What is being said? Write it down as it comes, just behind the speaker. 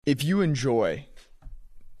If you enjoy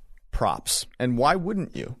props, and why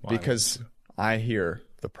wouldn't you? Because I hear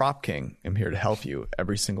the Prop King am here to help you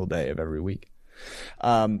every single day of every week. You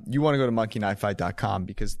want to go to monkeyknifefight.com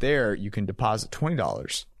because there you can deposit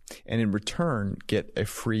 $20 and in return get a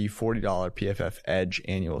free $40 PFF Edge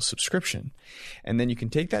annual subscription. And then you can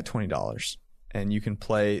take that $20 and you can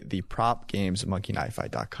play the prop games at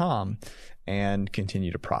monkeyknifefight.com and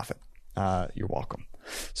continue to profit. You're welcome.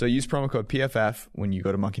 So use promo code PFF when you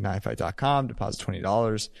go to monkeyknifefight.com, deposit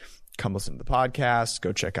 $20. Come listen to the podcast.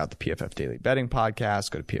 Go check out the PFF Daily Betting Podcast.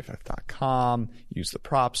 Go to pff.com. Use the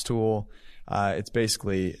props tool. It's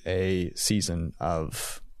basically a season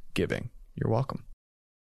of giving. You're welcome.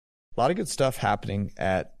 A lot of good stuff happening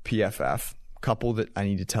at PFF. A couple that I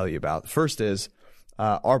need to tell you about. The first is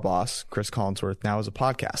our boss, Chris Collinsworth, now has a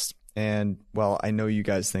podcast. And, well, I know you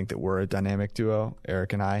guys think that we're a dynamic duo,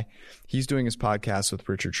 Eric and I. He's doing his podcast with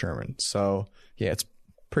Richard Sherman. So, yeah, it's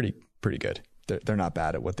pretty good. They're not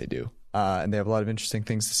bad at what they do. And they have a lot of interesting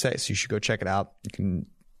things to say. So you should go check it out. You can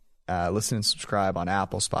listen and subscribe on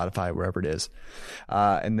Apple, Spotify, wherever it is.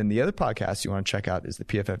 And then the other podcast you want to check out is the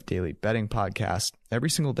PFF Daily Betting Podcast. Every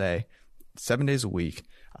single day, 7 days a week,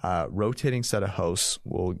 rotating set of hosts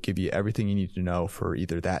will give you everything you need to know for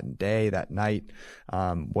either that day, that night,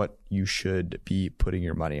 what you should be putting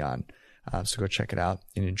your money on. So go check it out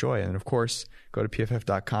and enjoy. And then, of course, go to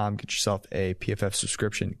pff.com, get yourself a PFF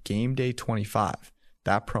subscription. Game Day 25,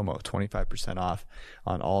 that promo, 25% off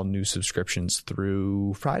on all new subscriptions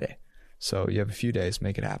through Friday. So you have a few days,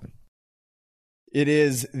 make it happen. It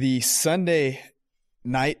is the Sunday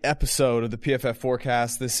night episode of the PFF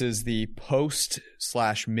Forecast. This is the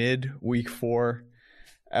post/mid week 4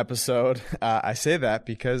 episode. I say that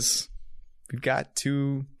because we've got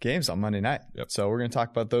 2 games on Monday night. Yep. So we're going to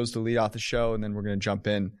talk about those to lead off the show, and then we're going to jump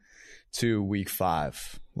in to week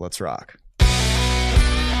 5. Let's rock.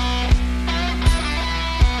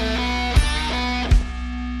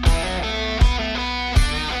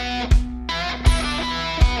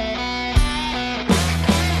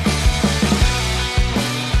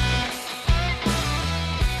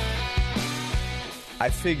 I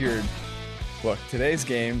figured, look, today's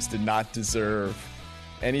games did not deserve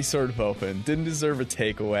any sort of open, didn't deserve a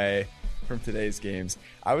takeaway from today's games.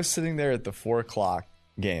 I was sitting there at the 4 o'clock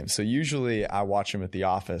game. So usually I watch them at the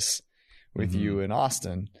office with you in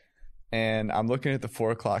Austin. And I'm looking at the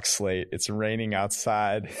 4 o'clock slate. It's raining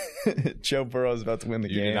outside. Joe Burrow is about to win the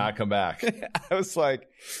game. You did not come back. I was like,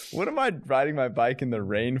 what am I riding my bike in the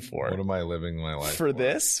rain for? What am I living my life for?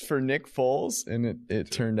 This? For Nick Foles? And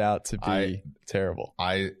it turned out to be terrible.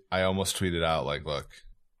 I almost tweeted out, like, look,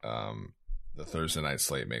 the Thursday night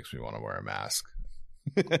slate makes me want to wear a mask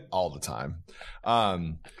all the time.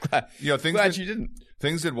 Glad you didn't.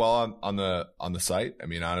 Things did well on the site. I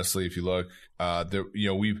mean, honestly, if you look,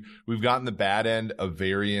 we've gotten the bad end of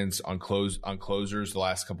variance on closers the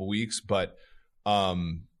last couple weeks. But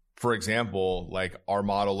for example, like our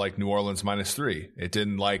model, like New Orleans -3, it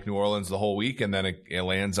didn't like New Orleans the whole week, and then it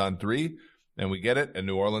lands on 3, and we get it, and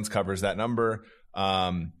New Orleans covers that number.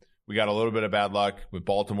 We got a little bit of bad luck with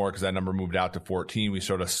Baltimore because that number moved out to 14. We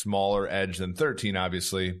sort of smaller edge than 13,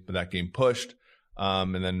 obviously, but that game pushed,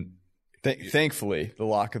 and then. Thankfully, the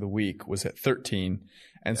lock of the week was at 13,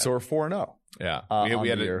 and so we're 4-0. Yeah,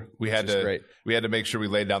 we had to make sure we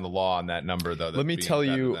laid down the law on that number, though. Let me tell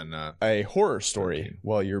you a horror story 13.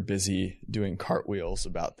 While you're busy doing cartwheels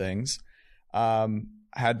about things.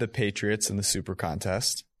 Had the Patriots in the Super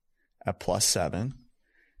Contest at +7.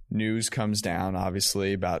 News comes down,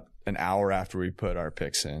 obviously, about an hour after we put our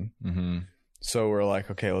picks in. Mm-hmm. So we're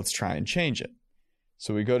like, okay, let's try and change it.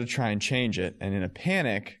 So we go to try and change it, and in a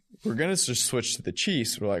panic, we're going to just switch to the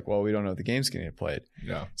Chiefs. We're like, well, we don't know if the game's going to get played.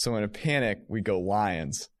 Yeah. So in a panic, we go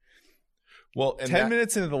Lions. Well, 10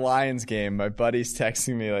 minutes into the Lions game, my buddy's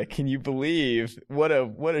texting me like, can you believe what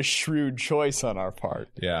a shrewd choice on our part?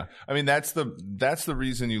 Yeah. I mean, that's the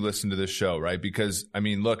reason you listen to this show, right? Because, I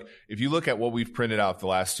mean, look, if you look at what we've printed out the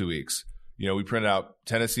last 2 weeks, we printed out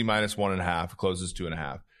Tennessee -1.5, closes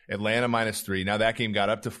 2.5. Atlanta -3. Now that game got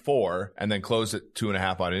up to 4 and then closed at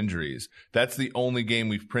 2.5 on injuries. That's the only game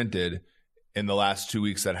we've printed in the last 2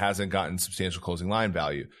 weeks that hasn't gotten substantial closing line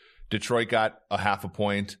value. Detroit got a 0.5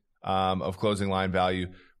 point of closing line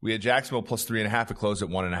value. We had Jacksonville +3.5. It closed at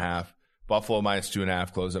 1.5. Buffalo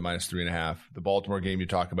 -2.5, closed at -3.5. The Baltimore game you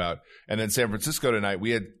talk about. And then San Francisco tonight,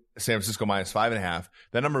 we had San Francisco -5.5.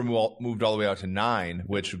 That number moved all the way out to 9,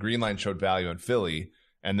 which Green Line showed value on Philly.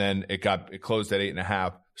 And then it closed at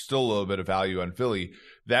 8.5. Still a little bit of value on Philly.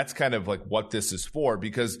 That's kind of like what this is for,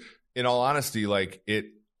 because in all honesty, like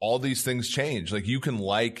all these things change. Like you can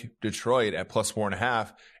like Detroit at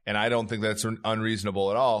 +4.5 and I don't think that's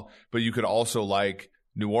unreasonable at all. But you could also like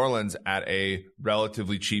New Orleans at a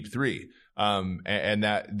relatively cheap 3, and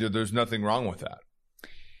that there's nothing wrong with that.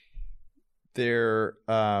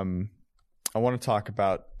 I want to talk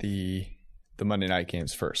about the Monday night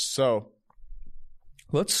games first. So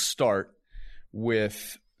let's start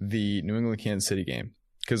with the New England Kansas City game,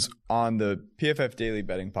 because on the PFF Daily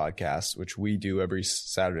Betting Podcast, which we do every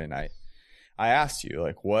Saturday night, I asked you,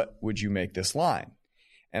 like, what would you make this line?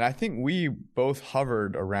 And I think we both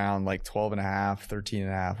hovered around like 12.5,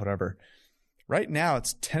 13.5, whatever. Right now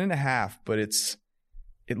it's 10.5, but it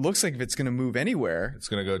looks like if it's going to move anywhere, it's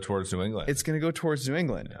going to go towards New England. It's going to go towards New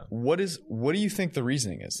England. Yeah. What do you think the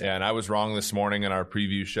reasoning is? Yeah, and I was wrong this morning in our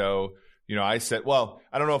preview show. I said, well,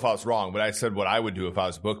 I don't know if I was wrong, but I said what I would do if I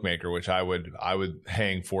was a bookmaker, which I would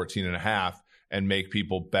hang 14.5 and make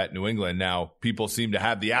people bet New England. Now, people seem to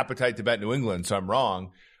have the appetite to bet New England, so I'm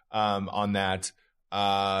wrong on that.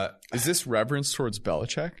 Is this reverence towards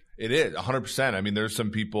Belichick? It is 100%. I mean, there's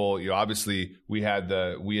some people, obviously we had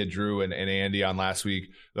Drew and Andy on last week.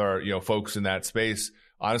 There are, folks in that space.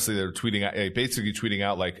 Honestly, they're basically tweeting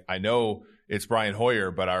out like, I know it's Brian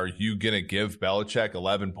Hoyer, but are you going to give Belichick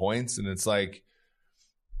 11 points? And it's like,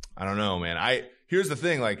 I don't know, man. Here's the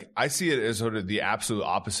thing. Like, I see it as sort of the absolute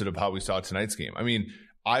opposite of how we saw tonight's game. I mean,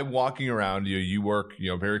 I'm walking around, you work,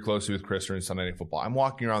 very closely with Chris during Sunday Night Football. I'm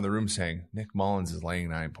walking around the room saying, Nick Mullins is laying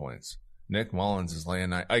 9 points. Nick Mullins is laying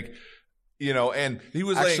 9. Like, and he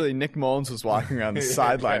was actually Nick Mullins was walking around the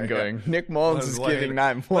sideline going, Nick Mullins is giving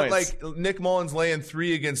 9 points. But like Nick Mullins laying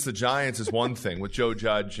 3 against the Giants is one thing with Joe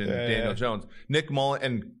Judge and Daniel Jones. Nick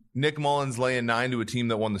Mullins laying 9 to a team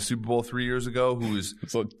that won the Super Bowl 3 years ago, who's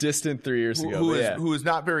so distant 3 years ago, who is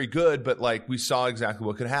not very good, but like we saw exactly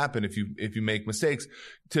what could happen if you make mistakes.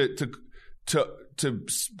 To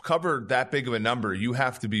cover that big of a number, you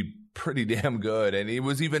have to be pretty damn good. And it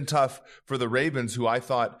was even tough for the Ravens, who I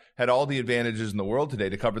thought had all the advantages in the world today,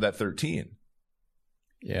 to cover that 13.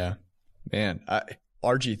 Yeah, man.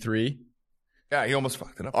 RG3. Yeah, he almost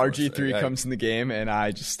fucked it up. RG3 comes in the game, and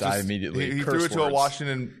I immediately he threw it to a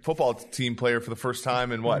Washington football team player for the first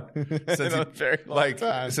time in what?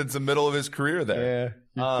 Since since the middle of his career there.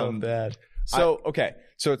 Yeah, you felt bad. So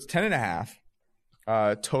so it's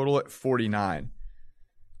 10.5, total at 49.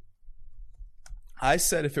 I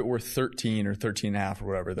said if it were 13 or 13.5 or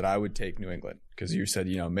whatever, that I would take New England, because you said,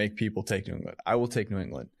 make people take New England. I will take New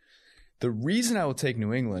England. The reason I will take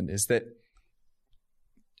New England is that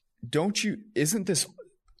isn't this,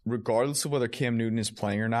 regardless of whether Cam Newton is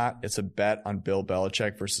playing or not, it's a bet on Bill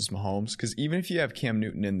Belichick versus Mahomes? Because even if you have Cam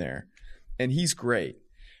Newton in there, and he's great,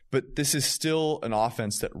 but this is still an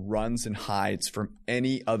offense that runs and hides from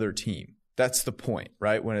any other team. That's the point,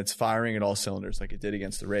 right? When it's firing at all cylinders like it did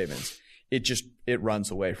against the Ravens, it runs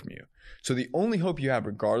away from you. So the only hope you have,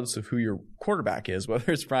 regardless of who your quarterback is,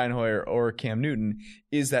 whether it's Brian Hoyer or Cam Newton,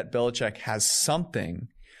 is that Belichick has something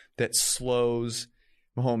that slows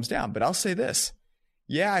Mahomes down. But I'll say this.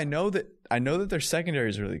 Yeah, I know that their secondary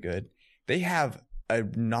is really good. They have a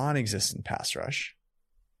non-existent pass rush,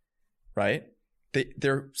 right?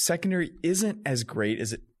 Their secondary isn't as great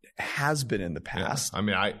as it has been in the past. Yeah, I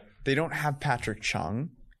mean, they don't have Patrick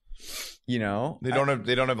Chung. They don't have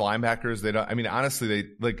linebackers. They don't. I mean,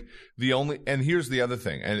 honestly, and here's the other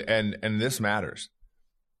thing, and this matters.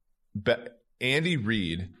 But Andy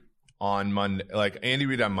Reid on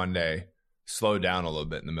Monday slowed down a little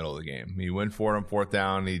bit in the middle of the game. He went for it on 4th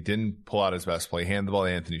down. He didn't pull out his best play. Hand the ball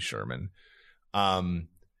to Anthony Sherman.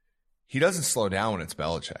 He doesn't slow down when it's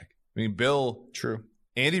Belichick. I mean, True.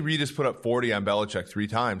 Andy Reid has put up 40 on Belichick 3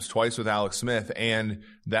 times, twice with Alex Smith, and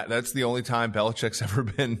that's the only time Belichick's ever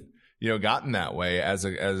been, gotten that way. As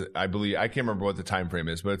I believe, I can't remember what the time frame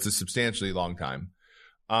is, but it's a substantially long time.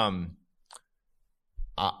 The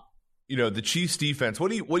Chiefs defense.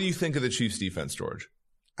 What do you think of the Chiefs defense, George?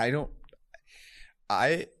 I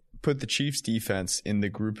put the Chiefs defense in the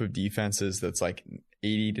group of defenses that's like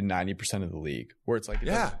 80 to 90% of the league, where it's like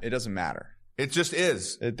it doesn't matter. It just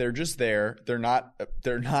is. They're just there. They're not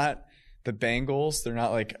the Bengals. They're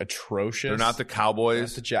not like atrocious. They're not the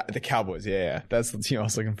Cowboys. The Cowboys. Yeah. That's the team I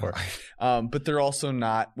was looking for. But they're also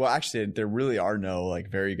not. Well, actually, there really are no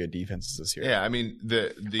like very good defenses this year. Yeah, I mean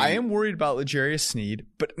I am worried about L'Jarius Sneed,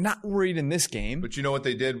 but not worried in this game. But you know what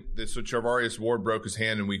they did? So Charvarius Ward broke his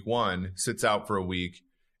hand in week 1, sits out for a week,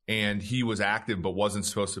 and he was active but wasn't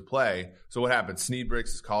supposed to play. So what happened? Sneed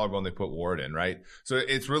breaks his collarbone. They put Ward in, right? So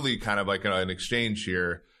it's really kind of like an exchange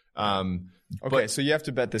here. So you have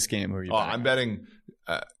to bet this game. Who are you betting? I'm betting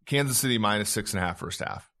Kansas City minus 6.5 first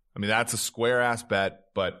half. I mean, that's a square ass bet,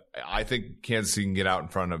 but I think Kansas City can get out in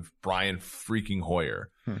front of Brian freaking Hoyer.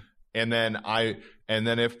 And then And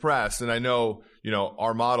then if pressed, and I know,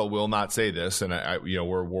 our model will not say this, and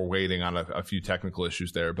we're waiting on a few technical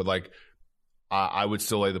issues there, but like, I would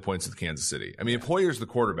still lay the points with Kansas City. I mean, if Hoyer's the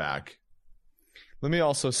quarterback. Let me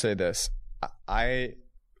also say this.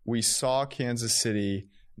 We saw Kansas City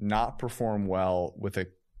not perform well with a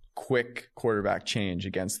quick quarterback change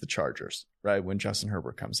against the Chargers, right? When Justin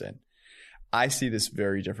Herbert comes in. I see this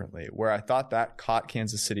very differently. Where I thought that caught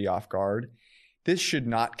Kansas City off guard, this should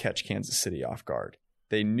not catch Kansas City off guard.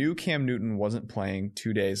 They knew Cam Newton wasn't playing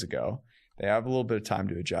 2 days ago. They have a little bit of time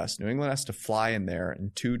to adjust. New England has to fly in there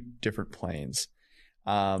in two different planes,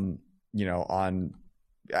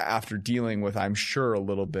 after dealing with, I'm sure, a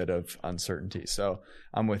little bit of uncertainty. So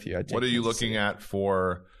I'm with you. What are you looking at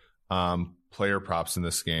for player props in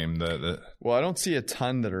this game? Well, I don't see a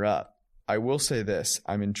ton that are up. I will say this.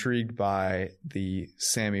 I'm intrigued by the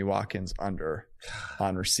Sammy Watkins under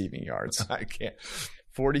on receiving yards. I can't.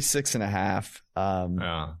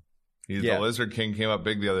 46.5. The Lizard King came up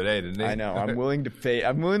big the other day, didn't he? I know. I'm willing to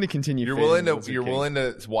continue. You're willing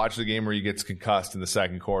to watch the game where he gets concussed in the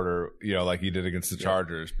second quarter, like he did against the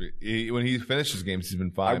Chargers. When he finishes games, he's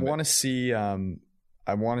been fine. I want to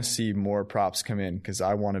see more props come in because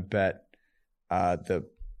I want to bet the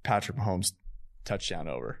Patrick Mahomes touchdown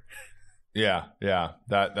over. Yeah.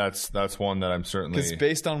 That's one that I'm certainly, because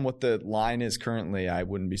based on what the line is currently, I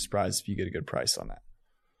wouldn't be surprised if you get a good price on that.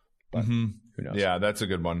 But who knows? Yeah, that's a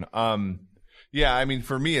good one. I mean,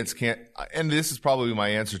 for me, and this is probably my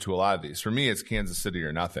answer to a lot of these. For me, it's Kansas City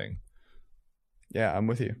or nothing. Yeah, I'm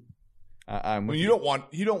with you. You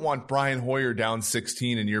don't want Brian Hoyer down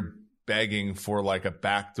 16 and you're begging for like a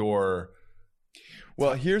backdoor.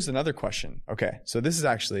 Well, here's another question. Okay, so this is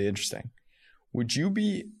actually interesting. Would you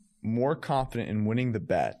be more confident in winning the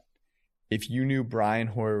bet if you knew Brian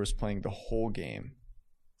Hoyer was playing the whole game,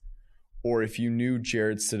 or if you knew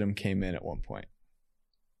Jared Stidham came in at one point?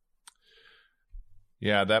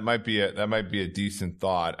 Yeah, that might be a decent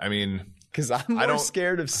thought. I mean, because I'm more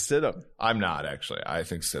scared of Stidham. I'm not, actually. I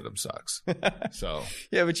think Stidham sucks. So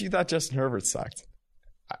yeah, but you thought Justin Herbert sucked.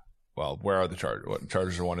 Well, where are the Chargers?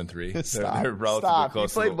 Chargers are 1-3. Stop. They're relatively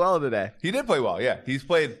close. He played well today. He did play well. Yeah,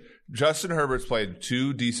 Justin Herbert's played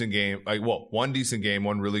two decent games. One decent game,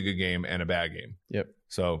 one really good game, and a bad game. Yep.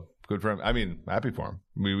 So good for him. I mean, happy for him.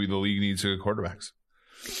 Maybe the league needs good quarterbacks.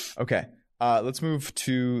 Okay. Let's move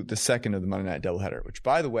to the second of the Monday Night Doubleheader, which,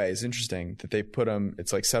 by the way, is interesting that they put them.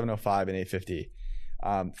 It's like 7:05 and 8:50.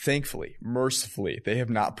 Thankfully, mercifully, they have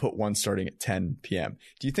not put one starting at 10 p.m.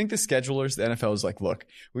 Do you think the schedulers, the NFL, is like, look,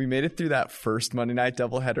 we made it through that first Monday Night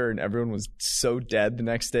Doubleheader and everyone was so dead the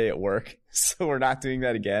next day at work, so we're not doing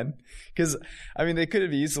that again? Because, I mean, they could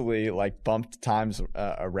have easily like bumped times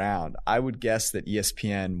around. I would guess that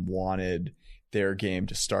ESPN wanted their game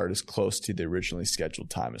to start as close to the originally scheduled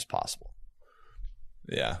time as possible.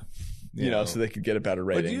 Yeah. So they could get a better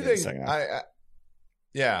rating. But do you in think, the second half.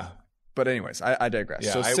 Yeah. But anyways, I digress.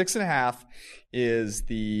 Yeah, so 6.5 is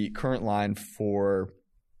the current line for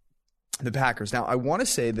the Packers. Now, I want to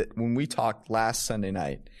say that when we talked last Sunday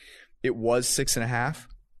night, it was 6.5.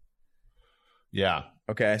 Yeah.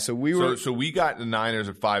 Okay. So we got the Niners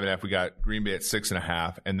at 5.5. We got Green Bay at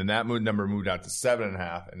 6.5, and then that number moved out to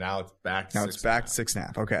 7.5, and now it's back to 6.5. Now it's back to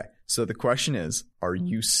 6.5. Okay. So the question is, are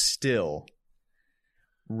you still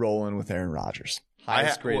rolling with Aaron Rodgers?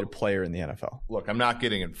 Highest graded player in the NFL. Look, I'm not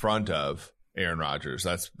getting in front of Aaron Rodgers.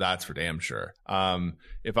 That's for damn sure.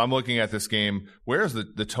 If I'm looking at this game, where's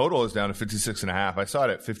the total is down to 56.5. I saw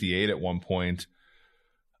it at 58 at one point.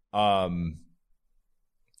 Calvin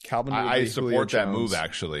Ridley, I support that Jones. move,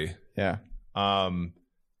 actually. Yeah. But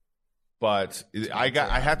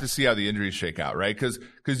I have to see how the injuries shake out, right?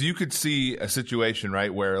 Because you could see a situation,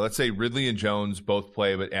 right, where let's say Ridley and Jones both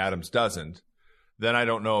play, but Adams doesn't. Then I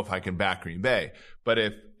don't know if I can back Green Bay. But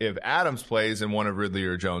if Adams plays and one of Ridley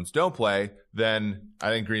or Jones don't play, then I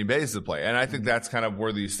think Green Bay is the play. And I think that's kind of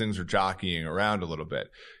where these things are jockeying around a little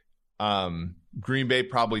bit. Green Bay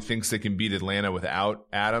probably thinks they can beat Atlanta without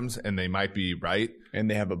Adams, and they might be right. And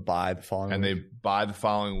they have a bye the following week. And they bye the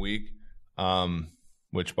following week,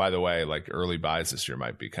 which, by the way, like early buys this year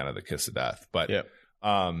might be kind of the kiss of death. But yep.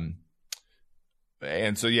 And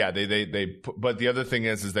so, yeah, they but the other thing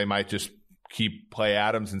is they might just play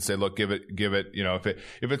Adams and say, look, give it,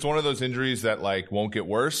 if it's one of those injuries that like won't get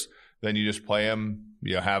worse, then you just play him,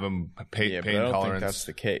 have him pain but I don't tolerance. think that's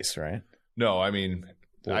the case, right? No, I mean,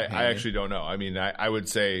 I actually don't know. I mean, I would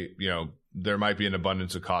say, there might be an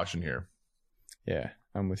abundance of caution here. Yeah,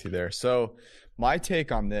 I'm with you there. So my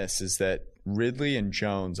take on this is that Ridley and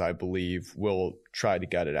Jones, I believe, will try to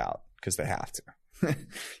gut it out because they have to.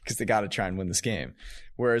 because they got to try and win this game.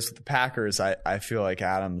 Whereas with the Packers, I feel like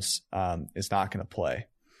Adams is not going to play.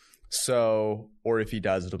 So, or if he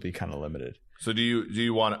does, it'll be kind of limited. So do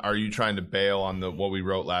you want? Are you trying to bail on what we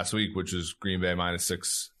wrote last week, which is Green Bay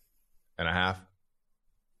 -6.5?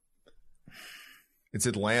 It's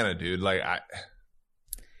Atlanta, dude. Like I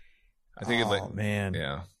think man,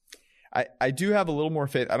 yeah. I do have a little more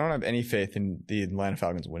faith. I don't have any faith in the Atlanta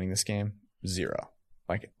Falcons winning this game. 0,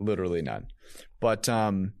 like literally none. But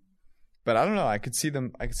I don't know. I could see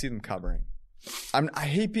them covering. I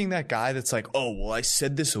hate being that guy that's like, oh well, I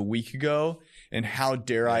said this a week ago, and how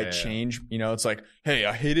dare I change? You know, it's like, hey,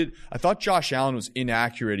 I thought Josh Allen was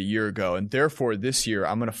inaccurate a year ago, and therefore this year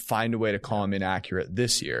I'm going to find a way to call him inaccurate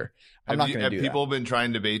this year. I'm not going to do that. Have people been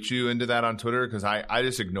trying to bait you into that on Twitter? Because I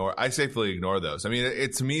just safely ignore those. I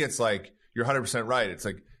mean, to me, it's like you're 100% right. It's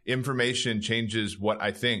like information changes what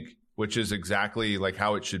I think, which is exactly like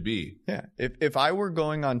how it should be. Yeah. If I were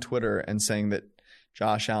going on Twitter and saying that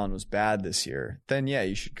Josh Allen was bad this year, then yeah,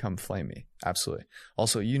 you should come flame me. Absolutely.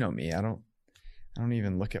 Also, you know me. I don't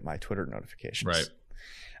even look at my Twitter notifications.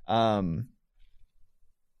 Right.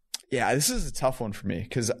 Yeah, this is a tough one for me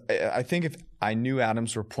because I think if I knew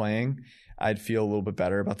Adams were playing, I'd feel a little bit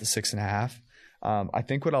better about the 6.5. I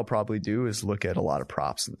think what I'll probably do is look at a lot of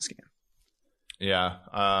props in this game. Yeah.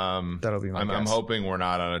 That'll be my guess. I'm hoping we're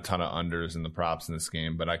not on a ton of unders in the props in this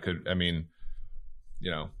game, but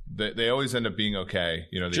they always end up being okay.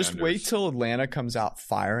 You know, just unders. Wait till Atlanta comes out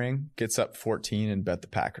firing, gets up 14, and bet the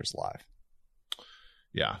Packers live.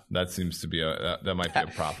 Yeah, that seems to be that might be a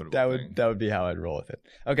profitable thing. That would be how I'd roll with it.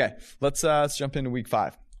 Okay, let's jump into week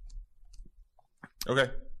 5. Okay.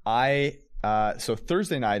 So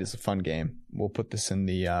Thursday night is a fun game. We'll put this in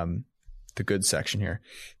the good section here.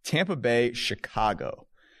 Tampa Bay, Chicago.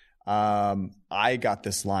 I got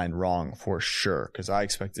this line wrong for sure because I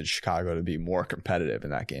expected Chicago to be more competitive in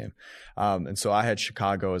that game. And so I had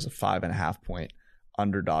Chicago as a 5.5 point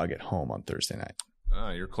underdog at home on Thursday night.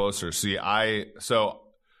 You're closer. See, I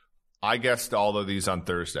guessed all of these on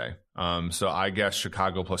Thursday. So I guessed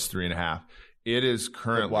Chicago plus 3.5. It is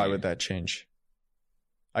currently. But why would that change?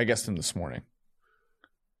 I guessed them this morning.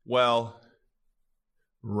 Well,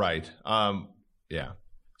 right. Yeah.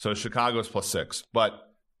 So Chicago's plus 6,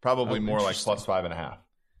 but probably more like plus 5.5,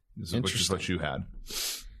 which is what you had.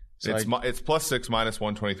 So it's plus 6 minus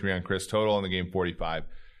 123 on Chris total in the game 45.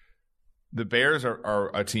 The Bears are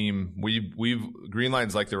a team we've green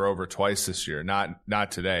lines like they're over twice this year.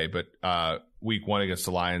 Not today, but week 1 against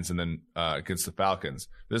the Lions and then against the Falcons.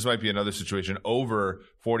 This might be another situation. Over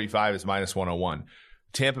 45 is minus 101.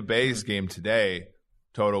 Tampa Bay's game today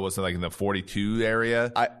total was like in the 42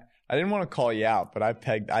 area. I didn't want to call you out, but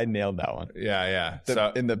I nailed that one. Yeah.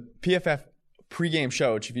 So in the PFF pregame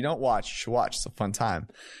show, which if you don't watch, you should watch. It's a fun time.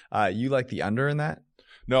 You like the under in that?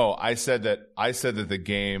 No, I said that the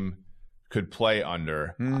game could play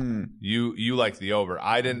under. You like the over.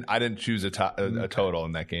 I didn't choose a total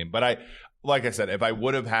in that game. But like I said, if I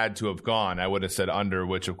would have had to have gone, I would have said under,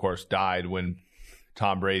 which of course died when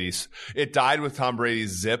it died with Tom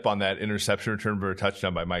Brady's zip on that interception return for a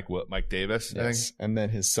touchdown by Mike Davis. Yes, and then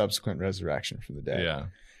his subsequent resurrection from the dead.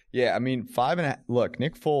 Yeah. I mean, 5.5. Look,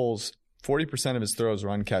 Nick Foles, 40% of his throws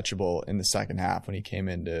were uncatchable in the second half when he came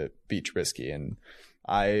in to beat Trubisky, and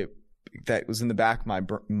that was in the back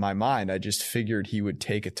of my mind. I just figured he would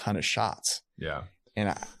take a ton of shots. Yeah.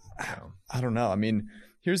 And I don't know. I mean,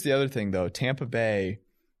 here's the other thing, though. Tampa Bay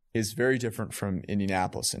is very different from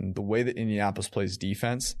Indianapolis. And the way that Indianapolis plays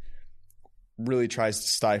defense really tries to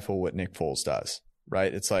stifle what Nick Foles does,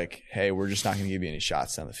 right? It's like, hey, we're just not going to give you any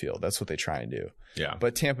shots down the field. That's what they try and do. Yeah.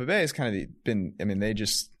 But Tampa Bay has kind of been – I mean,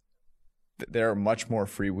 they're a much more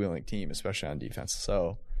freewheeling team, especially on defense.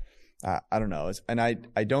 So – I don't know. And I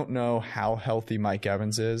don't know how healthy Mike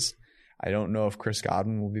Evans is. I don't know if Chris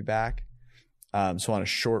Godwin will be back. So on a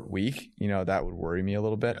short week, that would worry me a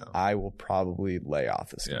little bit. Yeah. I will probably lay off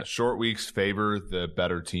this game. Yeah, short weeks favor the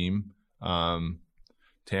better team.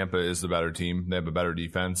 Tampa is the better team. They have a better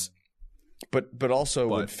defense. But also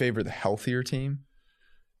would favor the healthier team.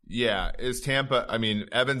 Yeah. Is Tampa – I mean,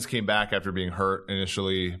 Evans came back after being hurt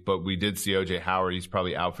initially, but we did see O.J. Howard. He's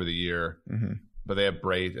probably out for the year. Mm-hmm. But they have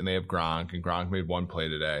Brait and they have Gronk, and Gronk made one play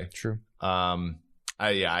today. True. I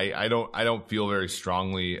don't feel very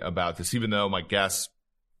strongly about this, even though my guess,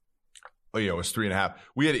 was 3.5.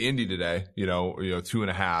 We had Indy today,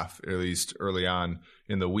 2.5 at least early on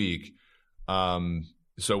in the week.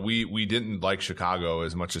 So we didn't like Chicago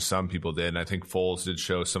as much as some people did, and I think Foles did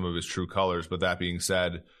show some of his true colors. But that being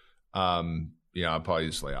said, I'll probably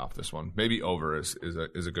just lay off this one. Maybe over is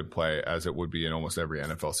a good play, as it would be in almost every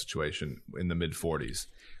NFL situation in the mid 40s.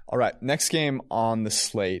 All right, next game on the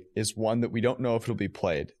slate is one that we don't know if it'll be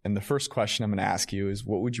played. And the first question I'm going to ask you is,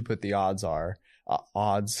 what would you put the odds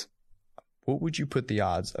What would you put the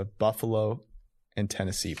odds of Buffalo and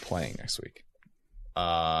Tennessee playing next week?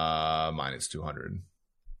 Minus 200.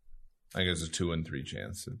 I think there's a 2 in 3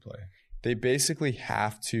 chance to play. They basically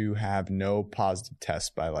have to have no positive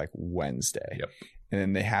tests by like Wednesday. Yep. And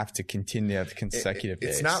then they have to continue to have consecutive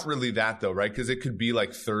days. It's not really that though, right? Because it could be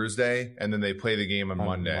like Thursday and then they play the game on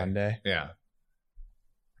Monday. Yeah.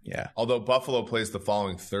 Yeah. Although Buffalo plays the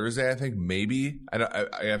following Thursday, I think maybe.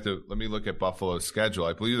 I have to let me look at Buffalo's schedule.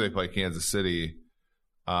 I believe they play Kansas City.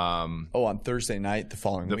 On Thursday night the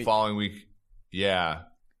following week. The following week. Yeah.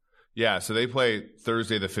 Yeah, so they play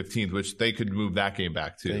Thursday the 15th, which they could move that game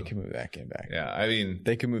back too. They can move that game back. Yeah, I mean,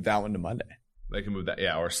 they can move that one to Monday. They can move that,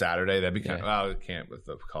 or Saturday. That'd be kind of, well, it can't with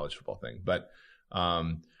the college football thing. But,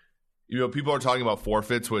 people are talking about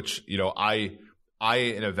forfeits, which, I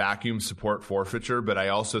in a vacuum support forfeiture, but I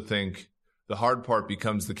also think the hard part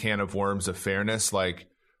becomes the can of worms of fairness. Like,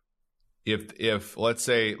 if let's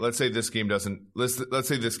say this game let's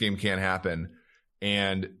say this game can't happen,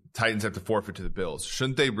 and Titans have to forfeit to the Bills.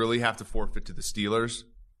 Shouldn't they really have to forfeit to the Steelers?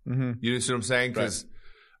 Mm-hmm. You see what I'm saying?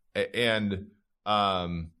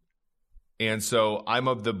 And so I'm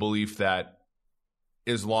of the belief that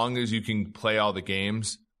as long as you can play all the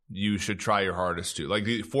games, you should try your hardest to. Like,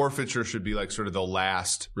 the forfeiture should be like sort of the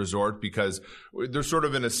last resort, because they're sort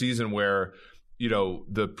of in a season where,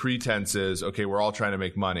 the pretense is, okay, we're all trying to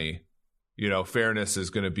make money. Fairness is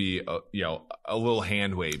going to be, a little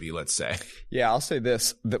hand wavy, let's say. Yeah, I'll say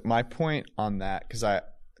this, that my point on that, because I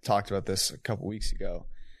talked about this a couple weeks ago.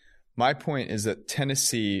 My point is that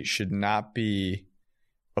Tennessee should not be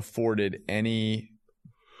afforded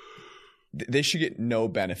they should get no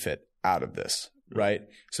benefit out of this, right?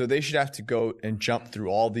 So they should have to go and jump through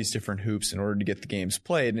all these different hoops in order to get the games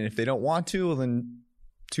played. And if they don't want to, well, then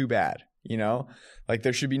too bad, Like,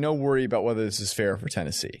 there should be no worry about whether this is fair for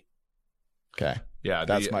Tennessee. Okay. Yeah,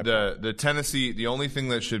 that's my point. The Tennessee, the only thing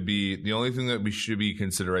that we should be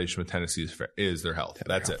consideration with Tennessee is their health.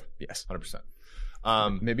 That's it. Yes.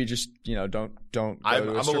 100%. Maybe just, don't go I'm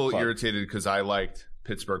to a little club. irritated because I liked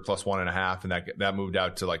Pittsburgh plus 1.5, and that moved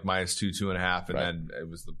out to like minus 2.5, and then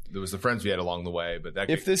it was the friends we had along the way. But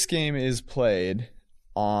if this game is played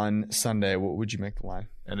on Sunday, what would you make the line?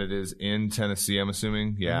 And it is in Tennessee, I'm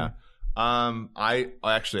assuming. Yeah. Mm-hmm. I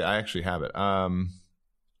actually have it.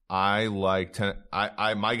 I like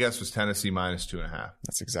my guess was Tennessee minus 2.5.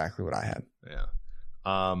 That's exactly what I had. Yeah.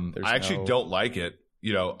 I actually don't like it.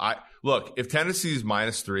 Look, if Tennessee's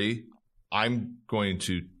minus 3, I'm going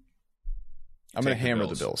to hammer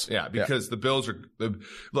the Bills. Yeah, because the Bills are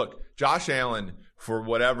look, Josh Allen, for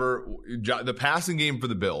whatever the passing game for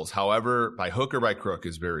the Bills, however, by hook or by crook,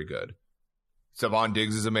 is very good. Stephon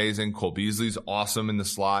Diggs is amazing. Cole Beasley's awesome in the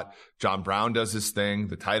slot. John Brown does his thing.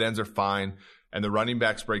 The tight ends are fine. And the running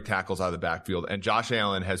backs break tackles out of the backfield. And Josh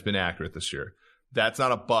Allen has been accurate this year. That's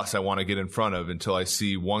not a bus I want to get in front of until I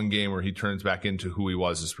see one game where he turns back into who he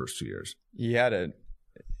was his first 2 years.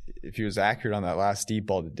 If he was accurate on that last deep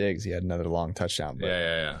ball to Diggs, he had another long touchdown. But,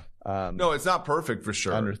 yeah. No, it's not perfect for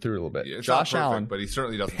sure. Underthrew a little bit. It's Josh not perfect, Allen, but he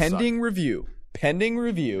certainly doesn't pending suck.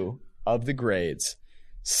 review of the grades,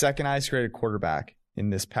 second highest graded quarterback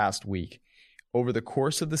in this past week. Over the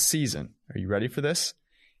course of the season, are you ready for this?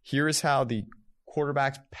 Here is how the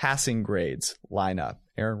quarterback's passing grades line up.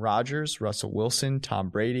 Aaron Rodgers, Russell Wilson, Tom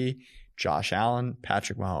Brady, Josh Allen,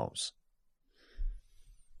 Patrick Mahomes.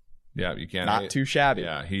 Yeah, you can't. Not too shabby.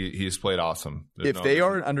 Yeah, he's played awesome. If they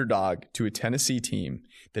are an underdog to a Tennessee team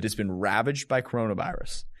that has been ravaged by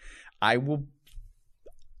coronavirus, I will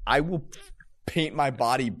paint my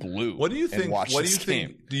body blue. What do you think? What do you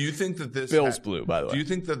think? Do you think that this Bills blue? By the way, do you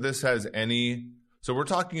think that this has any? So we're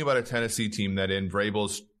talking about a Tennessee team that in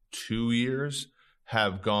Vrabel's 2 years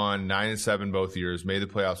have gone 9-7 both years, made the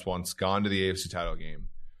playoffs once, gone to the AFC title game,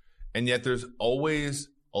 and yet there's always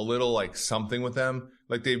a little like something with them.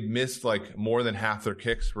 Like, they've missed like more than half their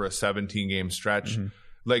kicks for a 17-game stretch. Mm-hmm.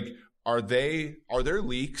 Like, are there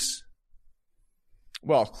leaks?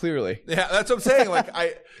 Well, clearly. Yeah, that's what I'm saying. Like,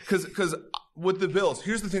 because with the Bills,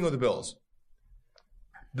 here's the thing with the Bills.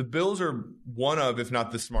 The Bills are one of, if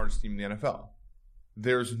not the smartest team in the NFL.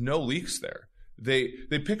 There's no leaks there. They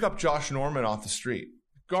pick up Josh Norman off the street.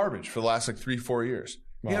 Garbage for the last like 3-4 years.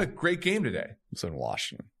 He had a great game today. It's in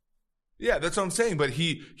Washington. Yeah, that's what I'm saying. But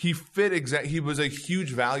he fit he was a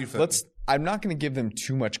huge value for them. I'm not going to give them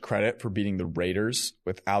too much credit for beating the Raiders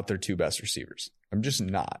without their two best receivers. I'm just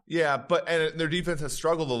not. Yeah, and their defense has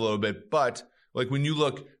struggled a little bit. But Like when you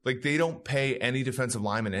look, like they don't pay any defensive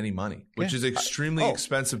lineman any money, which is extremely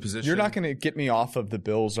expensive position. You're not going to get me off of the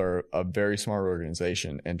Bills are a very smart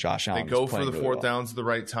organization, and Josh Allen. They go for the really fourth downs at the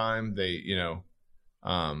right time. They,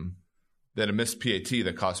 that a missed PAT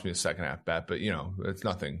that cost me a second half bet, but it's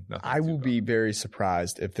nothing. I will be very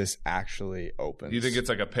surprised if this actually opens. Do you think it's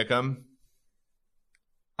like a pick 'em?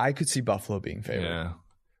 I could see Buffalo being favored. Yeah.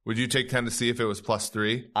 Would you take Tennessee if it was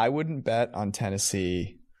 +3? I wouldn't bet on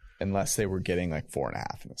Tennessee unless they were getting like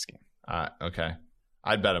 4.5 in this game. Okay.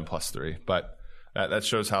 I'd bet them +3, but that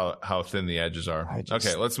shows how thin the edges are.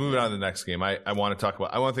 Okay, let's move on to the next game. I want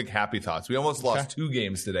to think happy thoughts. We almost lost 2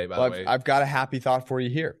 games today, by the way. I've got a happy thought for you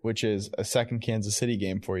here, which is a second Kansas City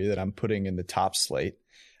game for you that I'm putting in the top slate.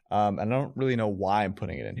 And I don't really know why I'm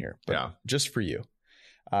putting it in here, but just for you.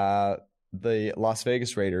 The Las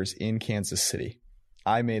Vegas Raiders in Kansas City.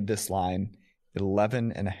 I made this line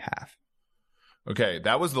 11.5. Okay,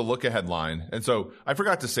 that was the look-ahead line. And so I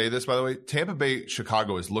forgot to say this, by the way. Tampa Bay,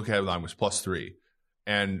 Chicago's look-ahead line was +3.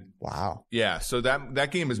 And wow. Yeah, so that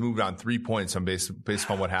game has moved on 3 points based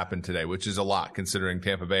upon what happened today, which is a lot considering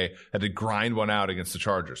Tampa Bay had to grind one out against the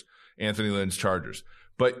Chargers, Anthony Lynn's Chargers.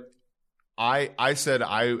 But I said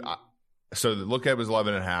so the look-ahead was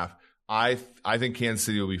 11.5. I think Kansas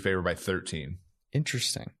City will be favored by 13.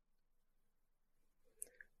 Interesting.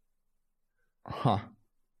 Huh.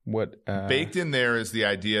 What baked in there is the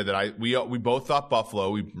idea that we both thought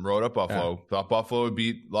Buffalo. We wrote up Buffalo. Yeah. Thought Buffalo would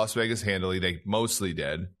beat Las Vegas handily. They mostly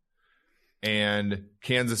did, and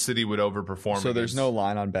Kansas City would overperform. So there's no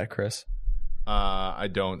line on bet, Chris. I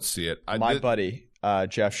don't see it. My buddy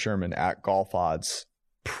Jeff Sherman at Golf Odds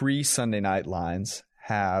pre-Sunday night lines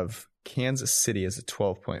have Kansas City as a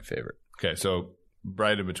 12-point favorite. Okay, so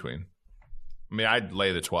right in between. I mean, I'd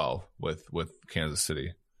lay the 12 with Kansas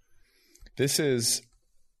City. This is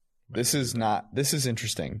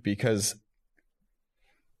interesting because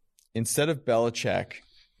instead of Belichick,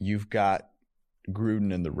 you've got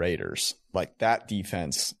Gruden and the Raiders. Like that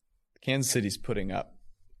defense, Kansas City's putting up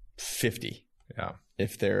 50. Yeah.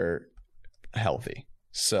 If they're healthy.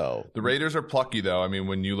 So the Raiders are plucky though. I mean,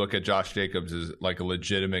 when you look at Josh Jacobs as like a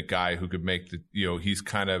legitimate guy who could make he's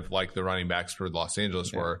kind of like the running backs for Los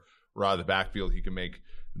Angeles where out of the backfield, he can make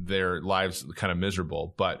their lives kind of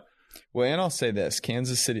miserable. But and I'll say this,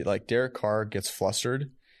 Kansas City, like Derek Carr gets flustered,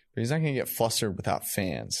 but he's not going to get flustered without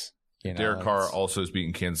fans. Derek Carr also has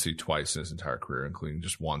beaten Kansas City twice in his entire career, including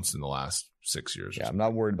just once in the last 6 years. Yeah, I'm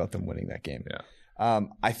not worried about them winning that game. Yeah.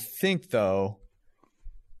 I think though,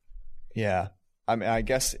 I mean, I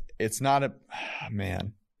guess it's not a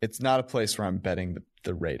place where I'm betting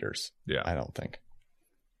the Raiders. Yeah. I don't think.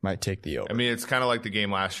 Might take the over. I mean, it's kind of like the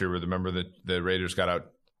game last year where remember the Raiders got out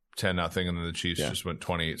 10-0 and then the Chiefs just went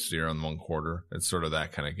 28-0 in one quarter. It's sort of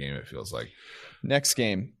that kind of game, it feels like. Next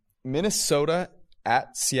game, Minnesota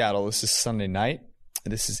at Seattle. This is Sunday night.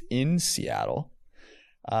 This is in Seattle.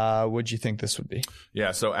 What'd you think this would be?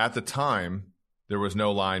 Yeah, so at the time, there was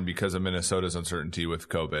no line because of Minnesota's uncertainty with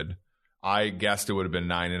COVID. I guessed it would have been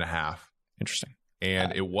 9.5. Interesting.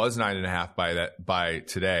 And it was 9.5 by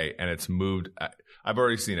today, and it's moved. I've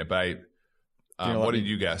already seen it, but what did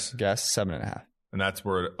you guess? Guess 7.5. And that's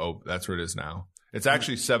where it is now. It's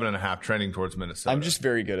actually 7.5, trending towards Minnesota. I'm just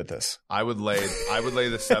very good at this. I would lay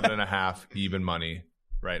the 7.5 even money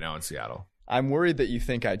right now in Seattle. I'm worried that you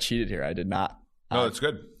think I cheated here. I did not. No, it's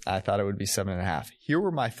good. I thought it would be 7.5. Here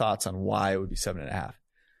were my thoughts on why it would be 7.5.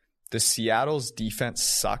 The Seattle's defense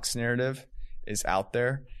sucks narrative is out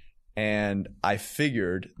there. And I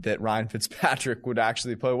figured that Ryan Fitzpatrick would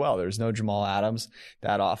actually play well. There's no Jamal Adams.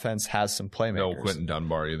 That offense has some playmakers. No Quentin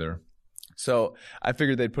Dunbar either. So I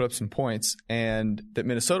figured they'd put up some points and that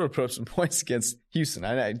Minnesota would put up some points against Houston.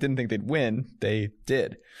 I didn't think they'd win. They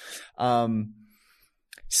did.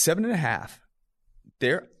 7.5.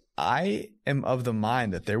 I am of the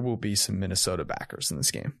mind that there will be some Minnesota backers in this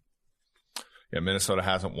game. Yeah, Minnesota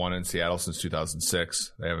hasn't won in Seattle since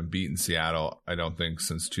 2006. They haven't beaten Seattle, I don't think,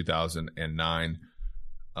 since 2009.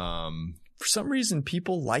 For some reason,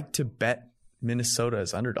 people like to bet Minnesota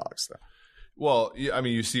as underdogs, though. Well, I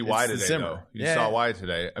mean, you see why today, Zimmer. though. You saw why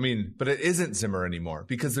today. I mean, but it isn't Zimmer anymore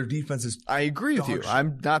because their defense is I agree with you.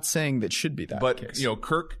 I'm not saying that should be that case. But,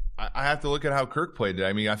 Kirk, I have to look at how Kirk played today.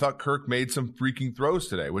 I mean, I thought Kirk made some freaking throws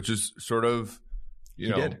today, which is sort of, He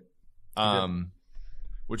did.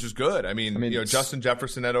 Which is good. I mean Justin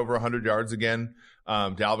Jefferson had over 100 yards again.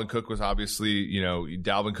 Dalvin Cook was obviously,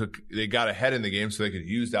 Dalvin Cook, they got ahead in the game so they could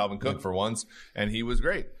use Dalvin Cook for once, and he was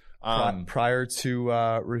great. Prior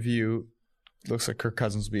to review, looks like Kirk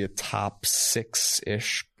Cousins will be a top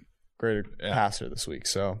 6-ish graded passer this week.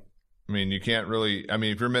 So, I mean, you can't really,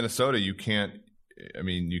 if you're Minnesota, you can't I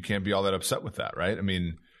mean, you can't be all that upset with that, right? I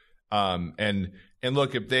mean, and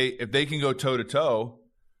look, if they can go toe to toe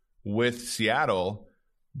with Seattle,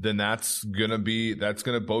 then that's gonna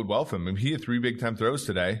bode well for him. I mean, he had 3 big time throws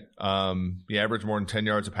today. He averaged more than 10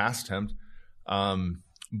 yards a pass attempt.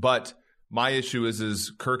 But my issue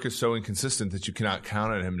is Kirk is so inconsistent that you cannot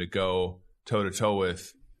count on him to go toe to toe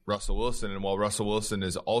with Russell Wilson. And while Russell Wilson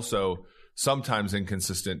is also sometimes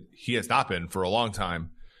inconsistent, he has not been for a long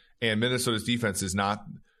time. And Minnesota's defense is not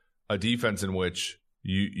a defense in which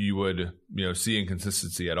you would see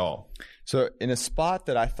inconsistency at all. So in a spot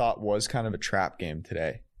that I thought was kind of a trap game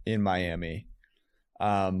today in Miami,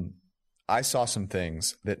 I saw some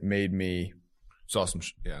things that made me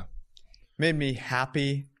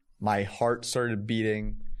happy. My heart started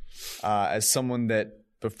beating as someone that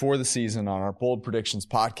before the season on our Bold Predictions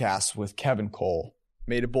podcast with Kevin Cole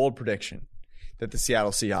made a bold prediction that the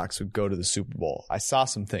Seattle Seahawks would go to the Super Bowl. I saw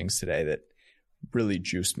some things today that really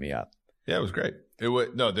juiced me up. Yeah, it was great.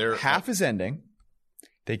 Half is ending.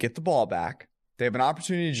 They get the ball back. They have an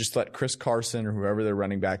opportunity to just let Chris Carson or whoever their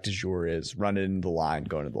running back du jour is run it into the line,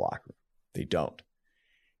 go into the locker room. They don't.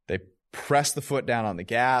 They press the foot down on the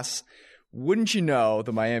gas. Wouldn't you know,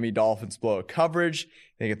 the Miami Dolphins blow a coverage.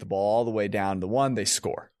 They get the ball all the way down to the 1. They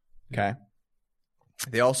score. Okay.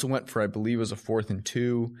 They also went for, I believe it was a 4th and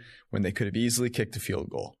 2 when they could have easily kicked a field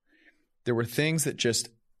goal. There were things that just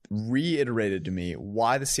reiterated to me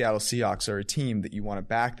why the Seattle Seahawks are a team that you want to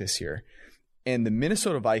back this year. And the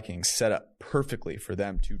Minnesota Vikings set up perfectly for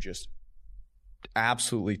them to just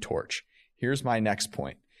absolutely torch. Here's my next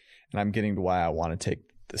point, and I'm getting to why I want to take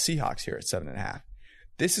the Seahawks here at 7.5.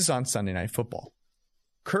 This is on Sunday Night Football.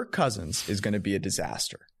 Kirk Cousins is going to be a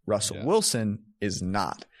disaster. Russell Wilson is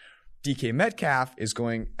not. DK Metcalf is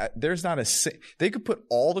going – there's not a – they could put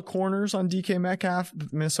all the corners on DK Metcalf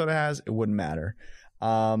that Minnesota has. It wouldn't matter.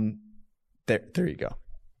 There you go.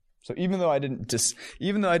 So even though I didn't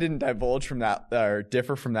divulge from that or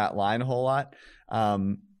differ from that line a whole lot, I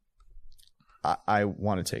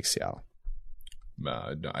want to take Seattle.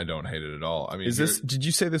 I don't hate it at all. I mean, did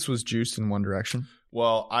you say this was juiced in one direction?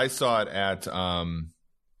 Well, I saw it at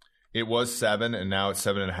it was 7 and now it's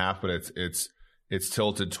 7.5, but it's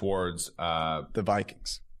tilted towards the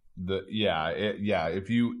Vikings. If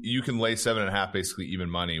you can lay 7.5 basically even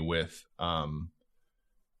money with the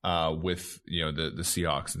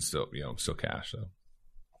Seahawks and still cash. So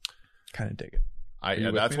kind of dig it.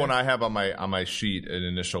 That's one I have on my sheet in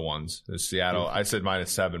initial ones. The Seattle, I said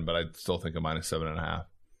 -7, but I still think a -7.5.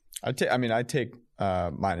 I'd take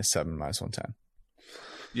 -7, -110.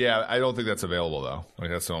 Yeah, I don't think that's available though. Like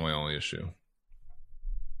that's the only issue.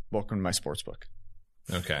 Welcome to my sports book.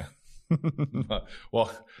 Okay. Well,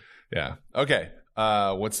 yeah. Okay.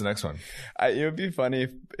 What's the next one? It would be funny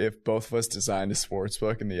if both of us designed a sports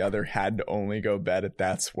book and the other had to only go bet at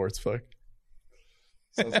that sports book.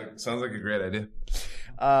 Sounds like a great idea.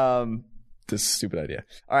 This stupid idea.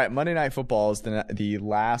 All right, Monday Night Football is the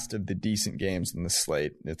last of the decent games in the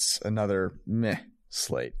slate. It's another meh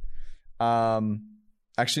slate.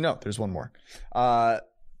 Actually, no, there's one more.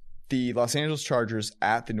 The Los Angeles Chargers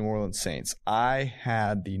at the New Orleans Saints. I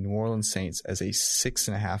had the New Orleans Saints as a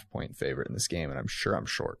 6.5 point favorite in this game, and I'm sure I'm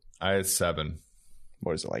short. I had 7.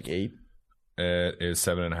 What is it, like 8? It is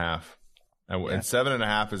 7.5. And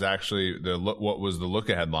 7.5 is actually what was the look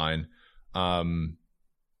ahead line. I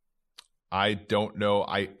don't know.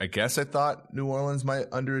 I guess I thought New Orleans might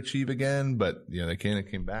underachieve again, but they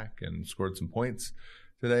came back and scored some points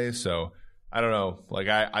today. So I don't know. Like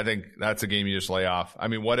I think that's a game you just lay off. I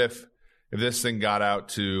mean, what if this thing got out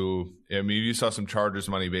to? I mean, you saw some Chargers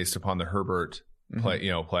money based upon the Herbert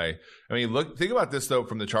play. I mean, think about this though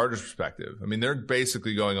from the Chargers' perspective. I mean, they're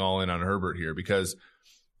basically going all in on Herbert here because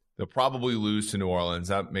they'll probably lose to New Orleans.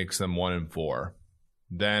 That makes them 1-4.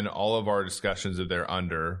 Then all of our discussions of their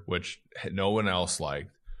under, which no one else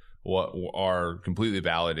liked, are completely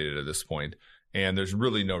validated at this point. And there's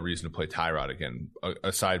really no reason to play Tyrod again,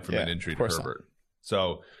 aside from an injury to Herbert. Not.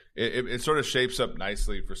 So it sort of shapes up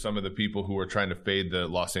nicely for some of the people who are trying to fade the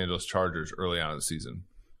Los Angeles Chargers early on in the season.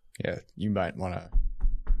 Yeah, you might want to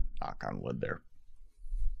knock on wood there.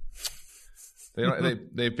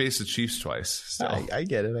 They faced the Chiefs twice. Still. I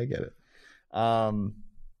get it. One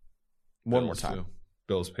more time. Too.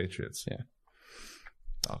 Bills, Patriots. Yeah.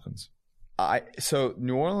 Falcons. So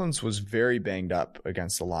New Orleans was very banged up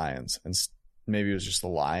against the Lions, and maybe it was just the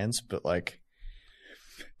Lions, but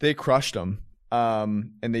they crushed them.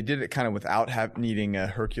 And they did it kind of without needing a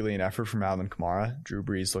Herculean effort from Alvin Kamara. Drew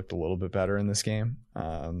Brees looked a little bit better in this game.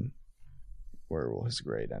 Where will his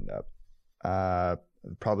grade end up?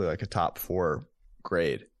 Probably like a top 4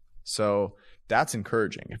 grade. So that's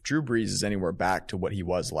encouraging. If Drew Brees is anywhere back to what he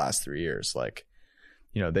was the last 3 years, like,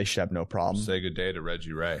 they should have no problem. Say good day to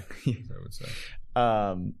Reggie Ray, I would say.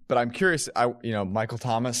 But I'm curious, Michael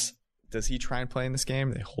Thomas, does he try and play in this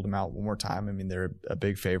game? They hold him out one more time. I mean, they're a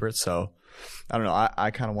big favorite, so I don't know.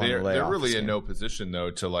 I kind of want to lay off. They're really in no position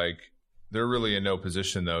though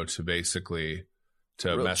to basically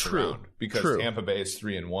mess around, because Tampa Bay is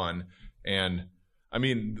 3-1, and I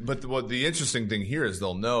mean, but what the interesting thing here is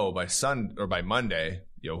they'll know by Monday,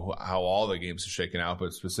 how all the games are shaken out,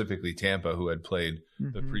 but specifically Tampa, who had played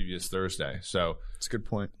the previous Thursday. So it's a good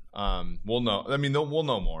point. We'll know. I mean, we'll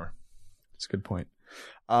know more. It's a good point.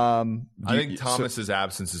 I think Thomas's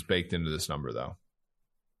absence is baked into this number, though.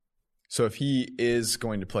 So if he is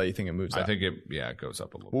going to play, you think it moves up? I think it goes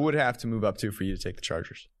up a little. What would it have to move up to for you to take the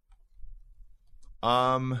Chargers?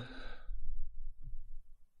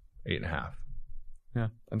 8.5. Yeah,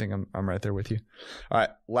 I think I'm right there with you. All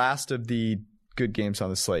right, last of the good games on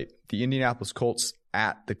the slate: the Indianapolis Colts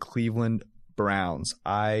at the Cleveland Browns.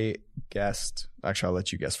 I'll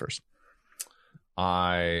let you guess first.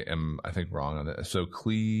 I think wrong on that. So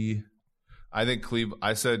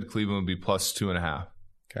I said Cleveland would be plus 2.5.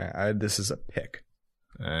 Okay, this is a pick,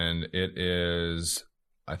 and it is,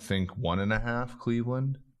 I think, 1.5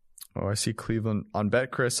 Cleveland. Oh, I see Cleveland on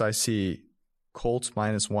BetChris. I see Colts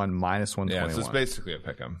 -1, -121. Yeah, so it's basically a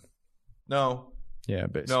pick 'em. No. Yeah,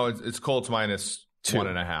 basically. No, it's Colts minus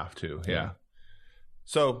 1.5 too. Yeah.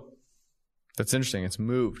 So that's interesting. It's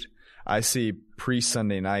moved. I see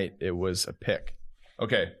pre-Sunday night it was a pick.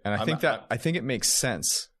 Okay, and I think it makes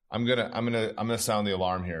sense. I'm gonna sound the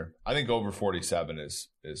alarm here. I think over 47 is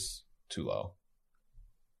too low.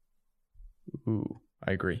 Ooh,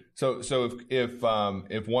 I agree. So if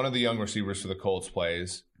one of the young receivers for the Colts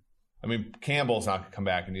plays, I mean, Campbell's not going to come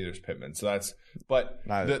back, and neither is Pittman. So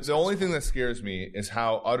the only thing that scares me is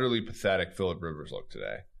how utterly pathetic Phillip Rivers looked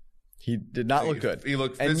today. He did not look good. He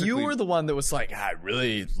looked physically, and you were the one that was like, I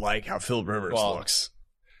really like how Phillip Rivers looks.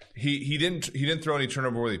 He didn't throw any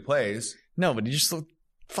turnover-worthy plays. No, but he just looked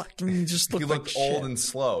he looked old and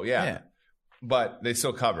slow. Yeah. But they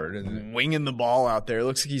still covered and winging the ball out there. It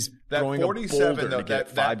looks like he's throwing 47.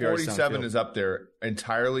 That 47 is up there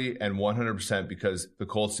entirely and 100% because the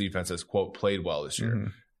Colts defense has quote played well this year. Mm-hmm.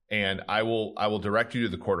 And I will direct you to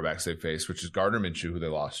the quarterbacks they faced, which is Gardner Minshew, who they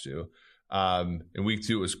lost to. In week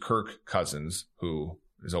 2 it was Kirk Cousins, who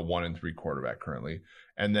is a 1-3 quarterback currently,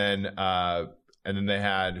 and then they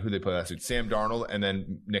had who they played last week, Sam Darnold, and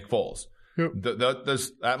then Nick Foles. Yep.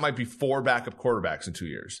 That might be 4 backup quarterbacks in 2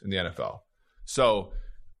 years in the NFL. So,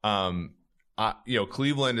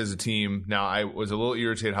 Cleveland is a team. Now, I was a little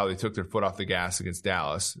irritated how they took their foot off the gas against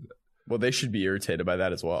Dallas. Well, they should be irritated by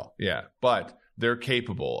that as well. Yeah, but they're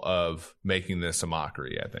capable of making this a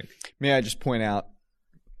mockery, I think. May I just point out,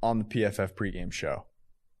 on the PFF pregame show,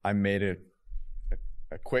 I made a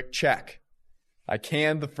quick check. I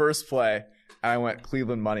canned the first play, and I went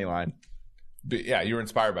Cleveland money line. But yeah, you were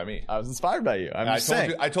inspired by me. I was inspired by you.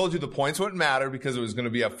 I told you the points wouldn't matter because it was going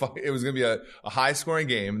to be a high scoring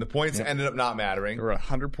game. The points ended up not mattering. There were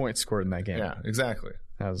 100 points scored in that game. Yeah, exactly.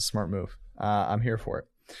 That was a smart move. I'm here for it.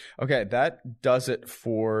 Okay, that does it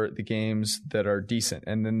for the games that are decent,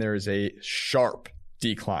 and then there is a sharp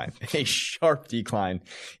decline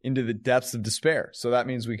into the depths of despair. So that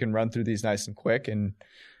means we can run through these nice and quick and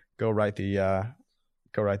go write the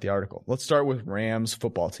article. Let's start with Rams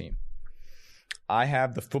football team. I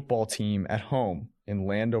have the football team at home in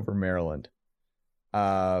Landover, Maryland,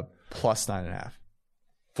 plus 9.5.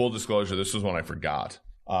 Full disclosure, this was one I forgot.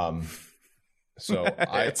 So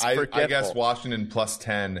I guess Washington plus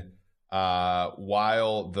 10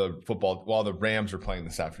 while the Rams are playing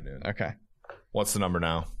this afternoon. Okay. What's the number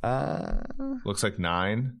now? Looks like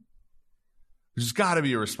 9. Which has got to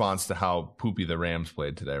be a response to how poopy the Rams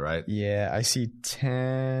played today, right? Yeah, I see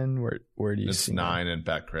 10. Where do you see? It's 9 in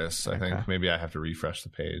BetChris. I think maybe I have to refresh the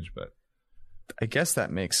page, but I guess that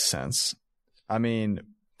makes sense. I mean,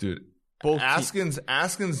 dude,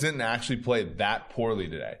 Askins didn't actually play that poorly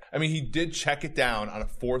today. I mean, he did check it down on a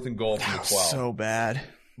 4th and goal from the 12. So bad.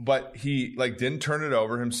 But he didn't turn it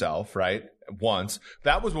over himself, right? Once.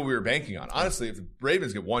 That was what we were banking on. Honestly, if the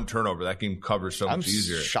Ravens get 1 turnover, that game covers so much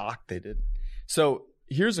easier. I'm shocked they didn't. So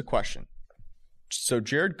here's a question. So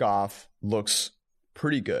Jared Goff looks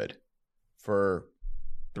pretty good for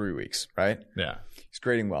 3 weeks, right? Yeah. He's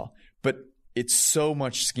grading well. But it's so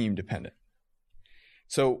much scheme dependent.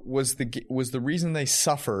 So was the reason they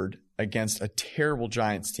suffered against a terrible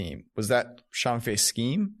Giants team, was that Sean McVay's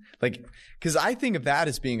scheme? Because I think of that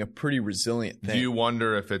as being a pretty resilient thing. Do you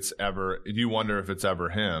wonder if it's ever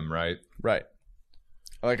him, right? Right.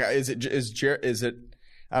 Is it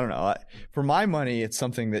I don't know. For my money, it's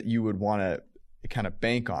something that you would want to kind of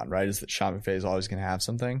bank on, right? Is that Sean McVay is always going to have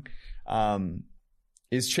something.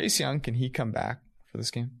 Is Chase Young, can he come back for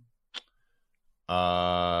this game?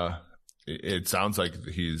 It sounds like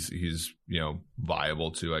he's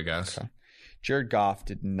viable too, I guess. Okay. Jared Goff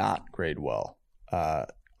did not grade well,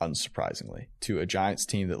 unsurprisingly, to a Giants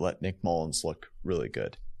team that let Nick Mullins look really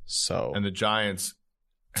good. So, and the Giants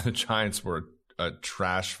were a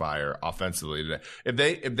trash fire offensively today.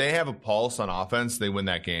 If they have a pulse on offense, they win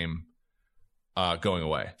that game going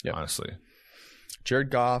away. Yep. Honestly,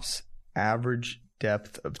 Jared Goff's average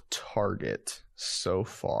depth of target so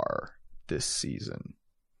far this season.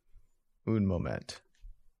 Un moment.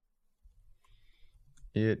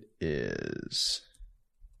 It is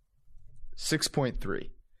 6.3.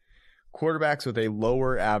 Quarterbacks with a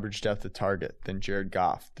lower average depth of target than Jared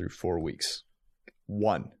Goff through 4 weeks.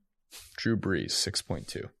 1. Drew Brees,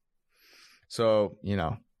 6.2. So,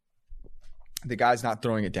 the guy's not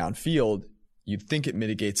throwing it downfield. You'd think it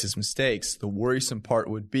mitigates his mistakes. The worrisome part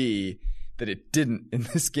would be that it didn't in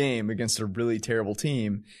this game against a really terrible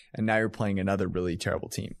team, and now you're playing another really terrible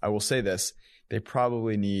team. I will say this. They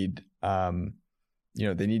probably need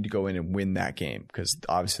they need to go in and win that game because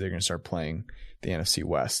obviously they're going to start playing the NFC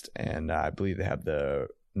West, and I believe they have the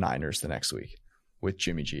Niners the next week with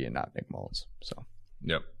Jimmy G and not Nick Mullins. So,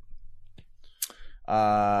 yep.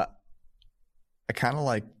 I kind of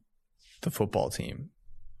like the football team.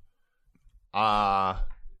 Yeah,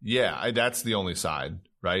 that's the only side,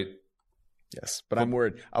 right? Yes, but I'm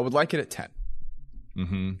worried. I would like it at 10.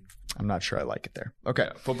 Mm-hmm. I'm not sure I like it there. Okay,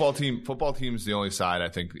 yeah, football team's the only side I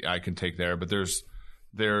think I can take there, but there's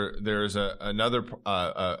another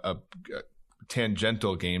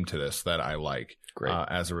tangential game to this that I like. Great.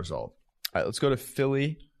 As a result. All right, let's go to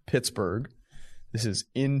Philly, Pittsburgh. This is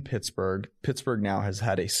in Pittsburgh. Pittsburgh now has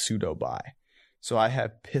had a pseudo bye, so I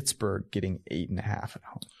have Pittsburgh getting 8.5 at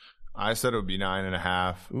home. I said it would be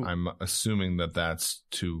 9.5. Ooh. I'm assuming that that's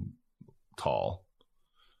too tall.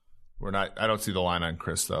 I don't see the line on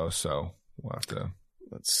Chris though, so we'll have to.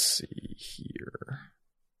 Let's see here.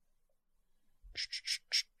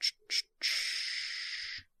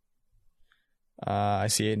 I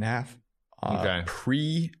see 8.5. Okay.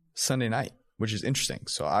 Pre-Sunday night, which is interesting.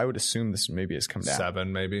 So I would assume this maybe has come down.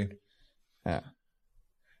 7 maybe. Yeah.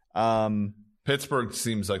 Pittsburgh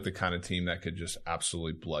seems like the kind of team that could just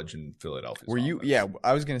absolutely bludgeon Philadelphia. Yeah,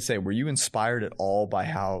 I was going to say, were you inspired at all by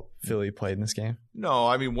how Philly played in this game? No,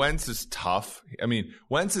 I mean, Wentz is tough. I mean,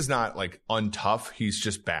 Wentz is not like untough. He's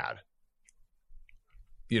just bad.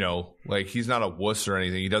 Like he's not a wuss or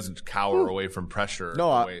anything. He doesn't cower away from pressure.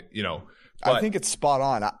 No, But, I think it's spot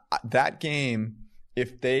on. That game,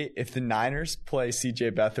 if the Niners play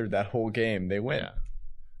CJ Beathard that whole game, they win. Yeah.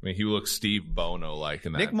 I mean, he looks Steve Bono-like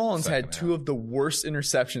in that. Nick Mullins had 2 of the worst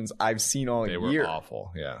interceptions I've seen all year. They were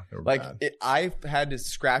awful. Yeah. They were like, bad. I had to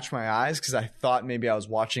scratch my eyes because I thought maybe I was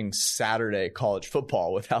watching Saturday college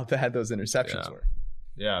football with how bad those interceptions were.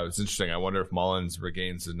 Yeah, it's interesting. I wonder if Mullins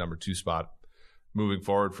regains his number 2 spot moving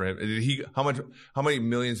forward for him. How many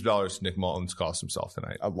millions of dollars did Nick Mullins cost himself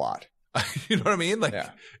tonight? A lot. You know what I mean? Like,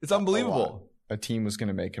 it's unbelievable. A team was going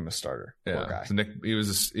to make him a starter. Poor guy. So Nick,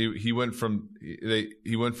 he went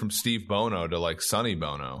from Steve Bono to like Sonny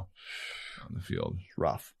Bono on the field.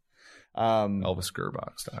 Rough. Elvis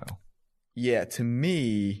Gerbach style. Yeah, to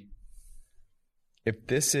me, if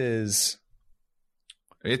this is,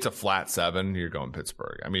 it's a flat 7. You're going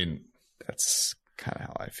Pittsburgh. I mean, that's kind of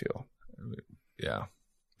how I feel. Yeah,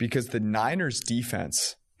 because the Niners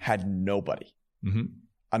defense had nobody. Mm-hmm.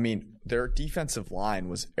 I mean, their defensive line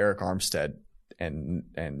was Eric Armstead and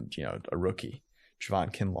a rookie,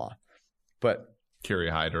 Javon Kinlaw, but Kerry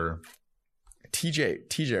Hyder,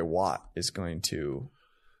 TJ Watt is going to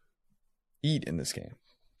eat in this game.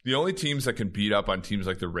 The only teams that can beat up on teams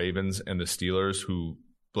like the Ravens and the Steelers, who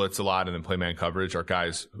blitz a lot and then play man coverage, are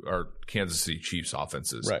Kansas City Chiefs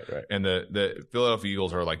offenses. Right. And the Philadelphia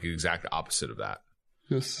Eagles are like the exact opposite of that.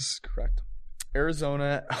 This is correct.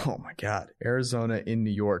 Arizona, oh my God. Arizona in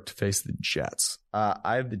New York to face the Jets.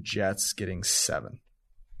 I have the Jets getting 7.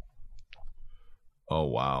 Oh,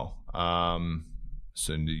 wow.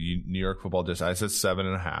 So New York football, I said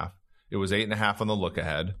 7.5. It was 8.5 on the look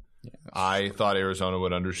ahead. Yeah, I thought Arizona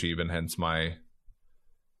would underachieve, and hence my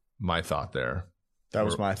thought there. That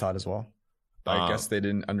was my thought as well. I guess they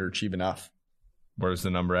didn't underachieve enough. Where's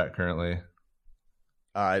the number at currently?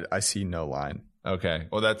 I see no line. Okay.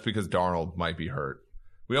 Well, that's because Darnold might be hurt.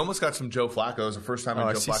 We almost got some Joe Flacco. It was the first time in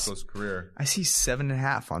Joe Flacco's career. I see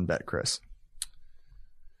 7.5 on BetChris.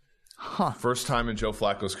 Huh. First time in Joe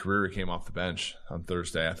Flacco's career he came off the bench on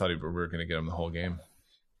Thursday. I thought we were going to get him the whole game.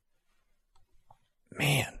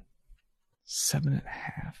 Man, 7.5.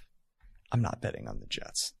 I'm not betting on the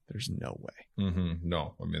Jets. There's no way. Mm-hmm.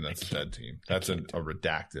 No, I mean, that's a dead team. That's a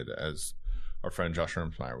redacted, as our friend Josh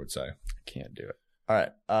Hermsmeyer would say. I can't do it. All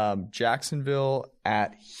right. Jacksonville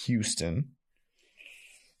at Houston.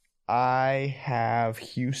 I have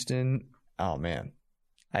Houston. Oh, man.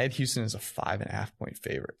 I had Houston as a 5.5 point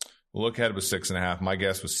favorite. Look ahead was 6.5. My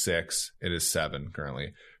guess was 6. It is 7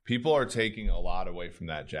 currently. People are taking a lot away from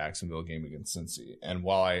that Jacksonville game against Cincy. And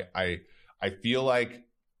while I feel like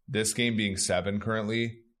this game being 7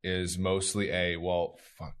 currently is mostly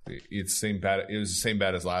it's same bad. It was the same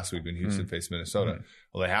bad as last week when Houston faced Minnesota.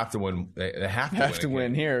 Well, they have to win. They have to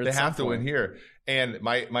win here. They have to win here. And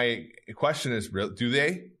my question is, do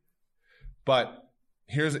they? But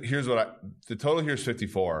here's what the total here is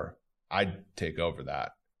 54. I'd take over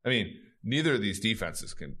that. I mean, neither of these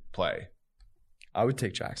defenses can play. I would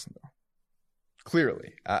take Jacksonville.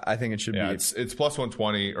 Clearly, I think it should be. It's plus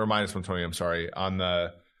 120 or minus 120. I'm sorry, on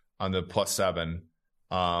the plus 7,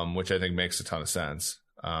 which I think makes a ton of sense.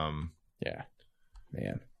 Yeah,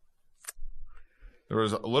 man. There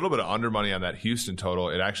was a little bit of under money on that Houston total.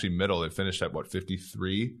 It actually middled. It finished at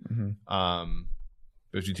 53.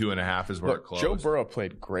 52.5 is where it closed. Joe Burrow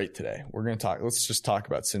played great today. We're going to talk. Let's just talk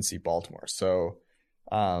about Cincy Baltimore. So,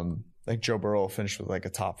 Joe Burrow finished with like a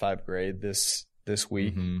top 5 grade this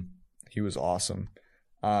week. He was awesome.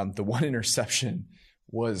 The one interception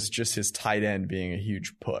was just his tight end being a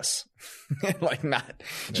huge puss.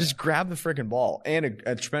 Just grab the freaking ball. And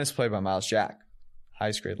a tremendous play by Myles Jack,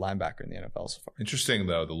 highest grade linebacker in the NFL so far. Interesting,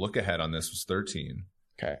 though. The look ahead on this was 13.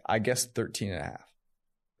 Okay. I guess 13.5.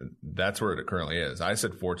 That's where it currently is. I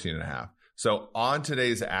said 14.5. So on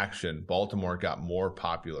today's action, Baltimore got more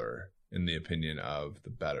popular in the opinion of the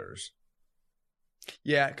bettors.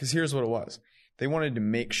 Yeah, because here's what it was. They wanted to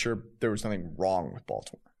make sure there was nothing wrong with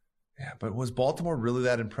Baltimore. Yeah, but was Baltimore really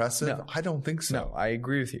that impressive? No. I don't think so. No, I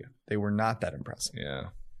agree with you. They were not that impressive. Yeah.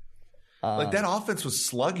 That offense was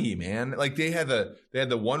sluggy, man. Like they had the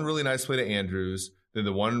one really nice play to Andrews, then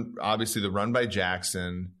the one, obviously the run by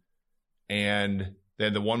Jackson, and they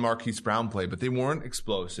had the one Marquise Brown play, but they weren't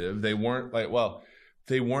explosive. They weren't Lamar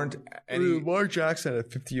Jackson had a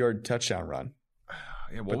 50-yard touchdown run.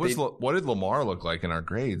 Yeah, what did Lamar look like in our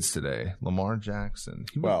grades today? Lamar Jackson.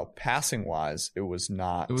 Passing wise, it was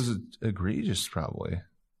not. It was egregious, probably.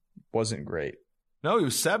 Wasn't great. No, he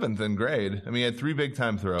was 7th in grade. I mean, he had 3 big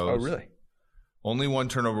time throws. Oh, really? Only one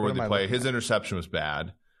turnover worthy play. His interception was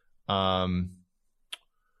bad. The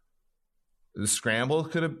scramble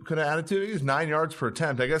could have added to it. He was 9 yards per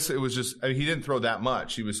attempt. I guess it was just, I mean, he didn't throw that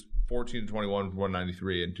much. He was 14 to 21 for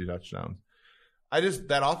 193 and 2 touchdowns.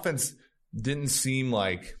 That offense didn't seem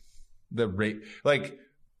like the rate. Like,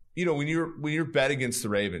 when you're bet against the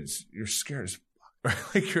Ravens, you're scared as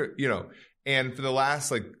fuck. And for the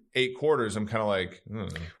last 8 quarters, I'm kind of like,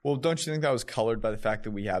 Well, don't you think that was colored by the fact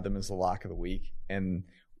that we had them as the lock of the week and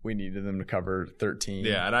we needed them to cover 13?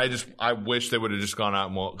 Yeah, and I wish they would have just gone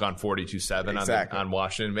out and gone 42-7 on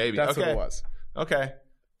Washington. Maybe that's what it was. Okay,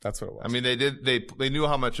 that's what it was. I mean, they knew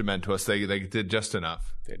how much it meant to us. They did just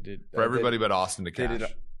enough. They did for everybody but Austin to cash. They did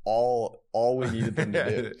all we needed them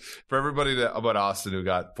to do. For everybody but Austin who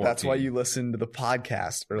got 14. That's why you listened to the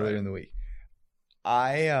podcast earlier in the week.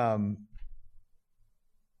 I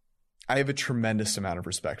have a tremendous amount of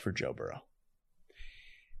respect for Joe Burrow.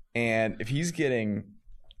 And if he's getting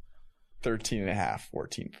 13.5,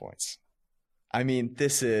 14 points, I mean,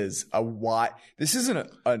 this is this isn't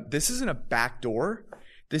a back door.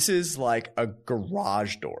 This is like a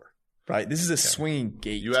garage door, right? This is a swinging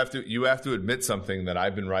gate. You have to admit something that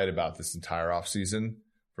I've been right about this entire offseason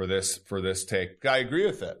for this take. I agree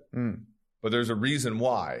with it. But there's a reason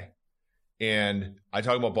why. And I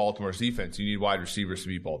talk about Baltimore's defense. You need wide receivers to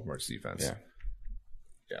beat Baltimore's defense.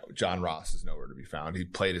 Yeah. John Ross is nowhere to be found. He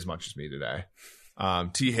played as much as me today.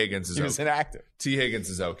 T. Higgins is was inactive. T. Higgins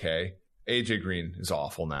is okay. AJ Green is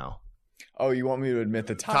awful now. Oh, you want me to admit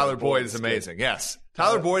that Tyler Boyd is amazing? Good. Yes.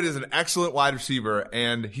 Tyler Boyd is an excellent wide receiver,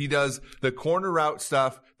 and he does the corner route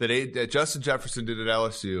stuff that Justin Jefferson did at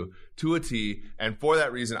LSU to a T. And for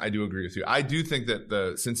that reason, I do agree with you. I do think that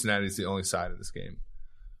the Cincinnati is the only side of this game.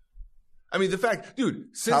 I mean, the fact,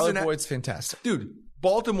 dude, Tyler Boyd's fantastic. Dude,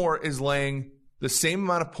 Baltimore is laying the same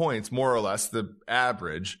amount of points, more or less, the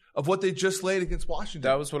average of what they just laid against Washington.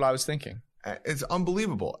 That was what I was thinking. It's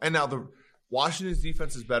unbelievable. And now the Washington's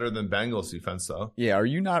defense is better than Bengals' defense, though. Yeah, are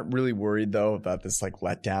you not really worried though about this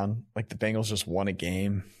letdown? Like the Bengals just won a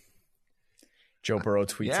game. Joe Burrow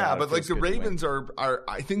tweets out. Yeah, but the Ravens are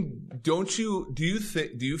I think do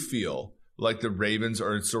you feel like the Ravens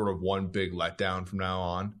are sort of one big letdown from now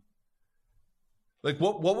on? Like,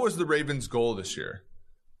 what was the Ravens' goal this year?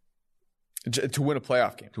 To win a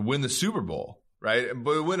playoff game. To win the Super Bowl, right?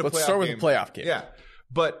 But win a Let's playoff start with game. a playoff game. Yeah.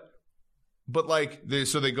 But like,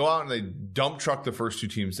 so they go out and they dump truck the first two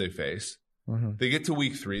teams they face. Mm-hmm. They get to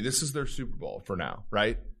week 3. This is their Super Bowl for now,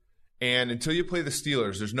 right? And until you play the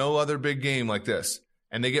Steelers, there's no other big game like this.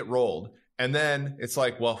 And they get rolled. And then it's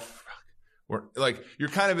like, well, you're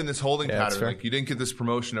kind of in this holding pattern. Like, you didn't get this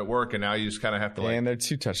promotion at work, and now you just kind of have to And they're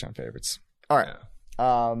 2 touchdown favorites. All right.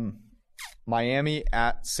 Yeah. Miami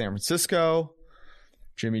at San Francisco.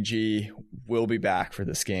 Jimmy G will be back for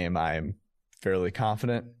this game. I am fairly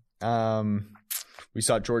confident. We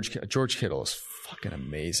saw George Kittle is fucking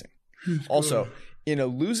amazing. Also, in a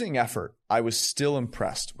losing effort, I was still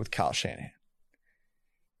impressed with Kyle Shanahan.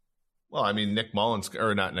 Well, I mean, CJ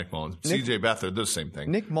Beathard, they're the same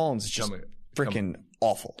thing. Nick Mullins is just freaking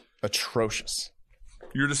awful, atrocious.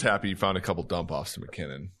 You're just happy you found a couple dump offs to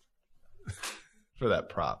McKinnon for that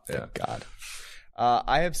prop. Yeah. Thank God.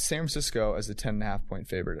 I have San Francisco as a 10.5-point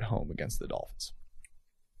favorite at home against the Dolphins.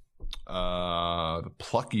 The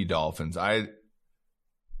plucky Dolphins.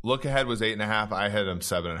 Look ahead was 8.5. I had them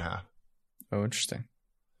 7.5. Oh, interesting.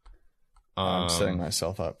 I'm setting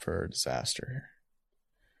myself up for a disaster here.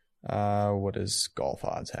 What does golf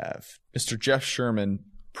odds have? Mr. Jeff Sherman,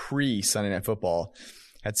 pre-Sunday Night Football,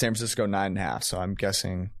 had San Francisco 9.5, so I'm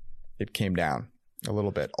guessing it came down a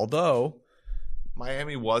little bit. Although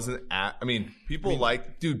Miami wasn't people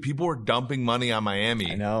were dumping money on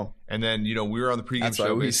Miami. I know. And then, we were on the pregame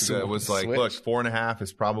show. Basically, it was like, look, 4.5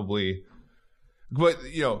 is probably. But,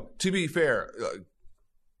 to be fair,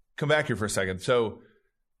 come back here for a second. So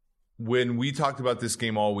when we talked about this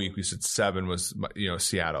game all week, we said 7 was,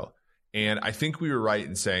 Seattle. And I think we were right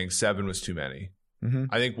in saying 7 was too many. Mm-hmm.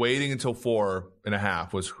 I think waiting until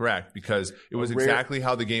 4.5 was correct because it was exactly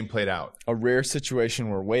how the game played out. A rare situation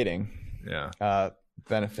where waiting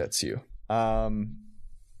benefits you. I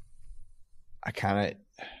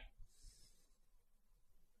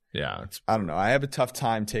don't know. I have a tough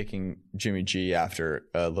time taking Jimmy G after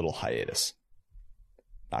a little hiatus.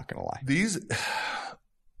 Not going to lie.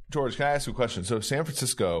 George, can I ask you a question? So San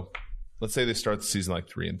Francisco, let's say they start the season like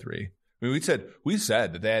 3-3. I mean, we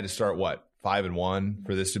said that they had to start 5-1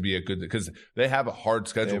 for this to be a good, because they have a hard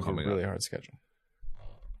schedule coming up. Really hard schedule.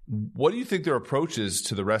 What do you think their approach is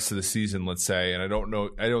to the rest of the season? Let's say, and I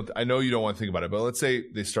know you don't want to think about it, but let's say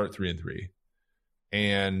they start 3-3,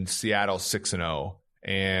 and Seattle's 6-0,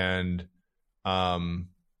 and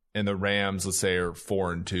the Rams, let's say, are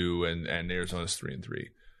 4-2, and Arizona's 3-3.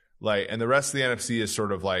 And the rest of the NFC is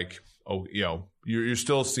sort of like, you're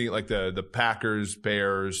still seeing like the Packers,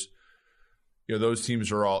 Bears. Those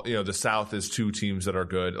teams are all, the South is 2 teams that are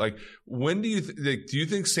good. Like, when do you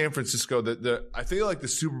think San Francisco, I feel like the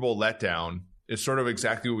Super Bowl letdown is sort of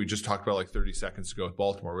exactly what we just talked about like 30 seconds ago with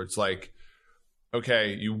Baltimore, where it's like,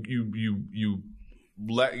 okay, you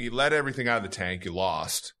let everything out of the tank, you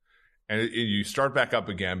lost, and you start back up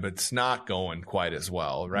again, but it's not going quite as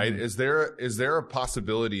well, right? Mm-hmm. Is there a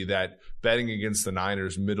possibility that betting against the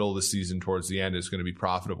Niners middle of the season towards the end is going to be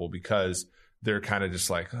profitable because they're kind of just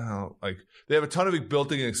like they have a ton of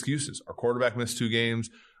built-in excuses. Our quarterback missed 2 games.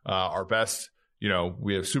 Our best,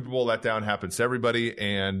 we have Super Bowl letdown happens to everybody,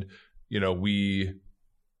 and we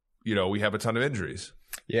have a ton of injuries.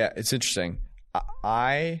 Yeah, it's interesting.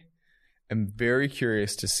 I am very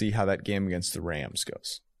curious to see how that game against the Rams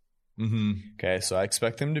goes. Mm-hmm. Okay, so I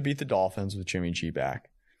expect them to beat the Dolphins with Jimmy G back.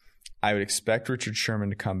 I would expect Richard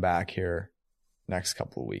Sherman to come back here next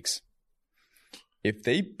couple of weeks. If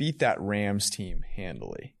they beat that Rams team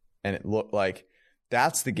handily, and it looked like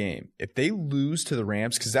that's the game. If they lose to the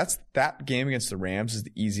Rams, because that game against the Rams is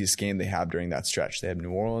the easiest game they have during that stretch. They have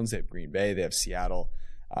New Orleans, they have Green Bay, they have Seattle.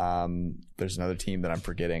 There's another team that I'm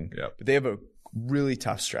forgetting. Yep. But they have a really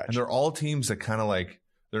tough stretch. And they're all teams that kind of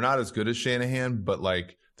they're not as good as Shanahan, but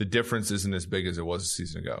the difference isn't as big as it was a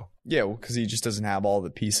season ago. Yeah, well, because he just doesn't have all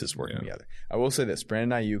the pieces working together. I will say this.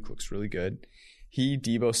 Brandon Ayuk looks really good. He,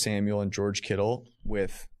 Deebo Samuel, and George Kittle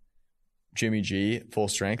with Jimmy G full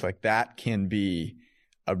strength, that can be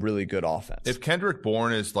a really good offense. If Kendrick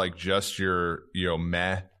Bourne is just your,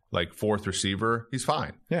 fourth receiver, he's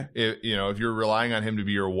fine. Yeah. If you're relying on him to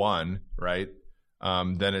be your one, right,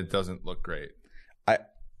 then it doesn't look great.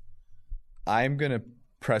 I'm going to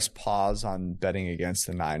press pause on betting against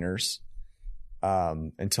the Niners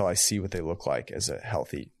until I see what they look like as a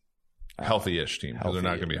healthy-ish team, because they're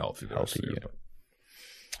not going to be healthy.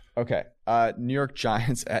 Okay. New York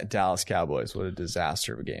Giants at Dallas Cowboys. What a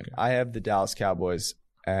disaster of a game. I have the Dallas Cowboys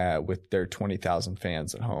with their 20,000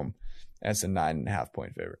 fans at home as a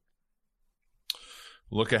 9.5-point favorite.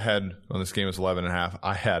 Look ahead on this game is 11.5.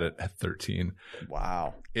 I had it at 13.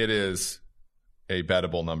 Wow. It is a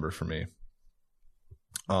bettable number for me.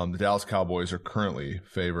 The Dallas Cowboys are currently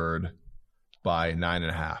favored by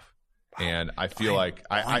 9.5. And I feel like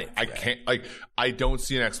I can't, like, I don't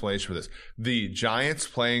see an explanation for this. The Giants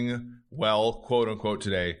playing well, quote unquote,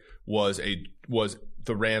 today was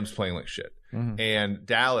the Rams playing like shit. Mm-hmm. And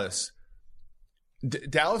Dallas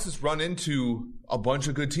has run into a bunch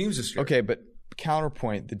of good teams this year. Okay, but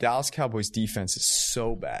counterpoint, the Dallas Cowboys defense is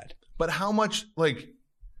so bad. But how much, like,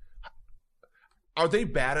 are they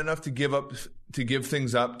bad enough to give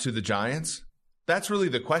things up to the Giants? That's really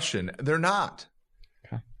the question. They're not.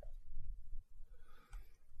 Okay.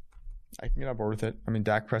 I can get on board with it. I mean,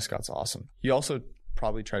 Dak Prescott's awesome. He also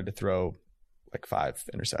probably tried to throw like 5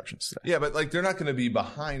 interceptions today. Yeah, but like they're not going to be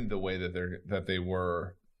behind the way that they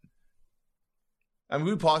were. I mean,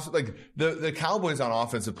 we possibly like the Cowboys on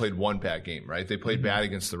offense have played one bad game, right? They played bad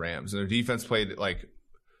against the Rams, and their defense played like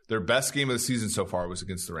their best game of the season so far was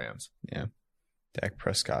against the Rams. Yeah, Dak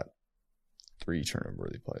Prescott, 3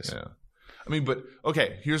 turnover-worthy plays. Yeah, I mean, but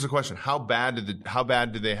okay. Here's the question: How bad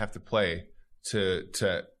did they have to play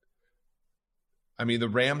to? I mean, the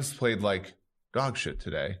Rams played like dog shit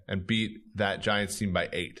today and beat that Giants team by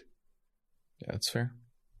 8. Yeah, that's fair.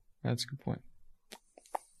 That's a good point.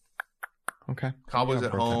 Okay. Cowboys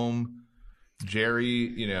at home. Jerry,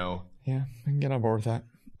 you know. Yeah, I can get on board with that.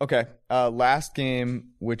 Okay. Last game,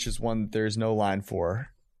 which is one that there's no line for,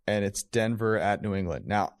 and it's Denver at New England.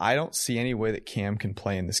 Now, I don't see any way that Cam can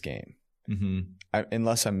play in this game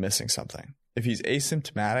unless I'm missing something. If he's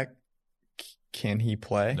asymptomatic, can he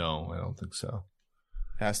play? No, I don't think so.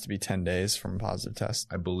 It has to be 10 days from a positive test.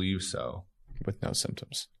 I believe so. With no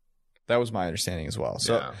symptoms. That was my understanding as well.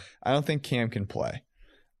 So yeah. I don't think Cam can play.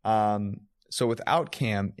 So without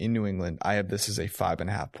Cam in New England, I have this as a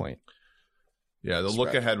 5.5 point. Yeah, the spread.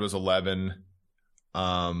 Look ahead was 11.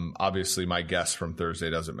 Obviously, my guess from Thursday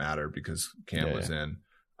doesn't matter because Cam was in.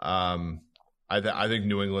 I think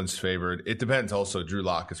New England's favored. It depends also. Drew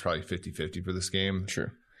Lock is probably 50-50 for this game.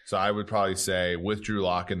 Sure. So I would probably say with Drew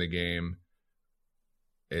Lock in the game,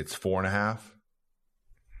 it's 4.5.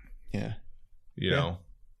 Yeah. You know?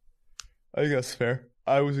 I think that's fair.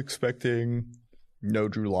 I was expecting no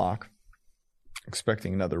Drew Lock.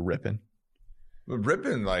 Expecting another Rippin. But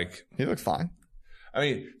Rippin, like... He looked fine. I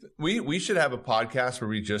mean, we should have a podcast where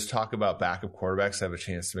we just talk about backup quarterbacks that have a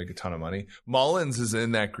chance to make a ton of money. Mullins is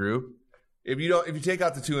in that group. If you take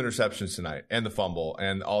out the 2 interceptions tonight and the fumble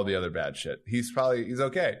and all the other bad shit, he's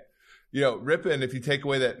okay. You know, Rippin, if you take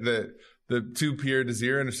away the 2 Pierre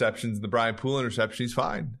Desir interceptions and the Brian Poole interception, he's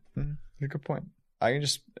fine. Mm-hmm. Good point. I can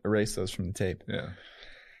just erase those from the tape. Yeah.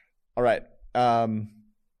 All right.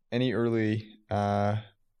 Any early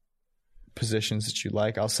positions that you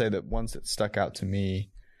like? I'll say that ones that stuck out to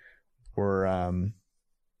me were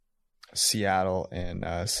Seattle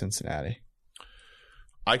and Cincinnati.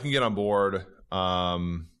 I can get on board. I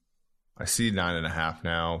see 9.5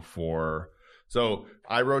 now so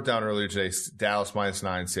I wrote down earlier today, Dallas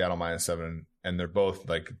 -9, Seattle -7, and they're both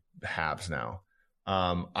like halves now.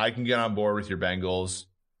 I can get on board with your Bengals.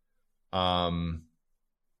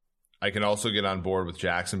 I can also get on board with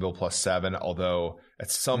Jacksonville +7, although at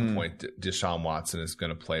some point Deshaun Watson is going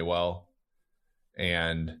to play well.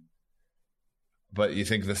 But you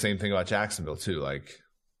think the same thing about Jacksonville too, like.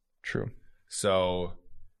 True. So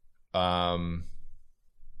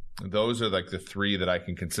those are like the 3 that I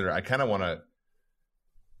can consider. I kind of want to.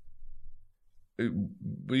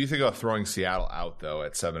 What do you think about throwing Seattle out though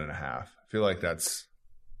at 7.5? I feel like that's.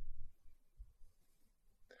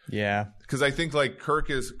 Yeah, because I think like Kirk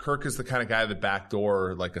is the kind of guy that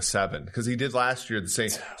backdoor like a 7 because he did last year the same.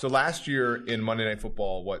 So last year in Monday Night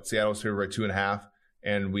Football, Seattle was favored by 2.5,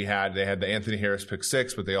 and they had the Anthony Harris pick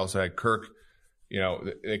 6, but they also had Kirk. You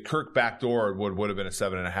know, Kirk backdoor would have been a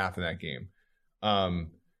 7.5 in that game.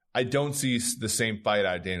 I don't see the same fight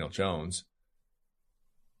out of Daniel Jones.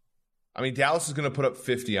 I mean, Dallas is going to put up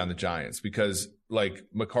 50 on the Giants because like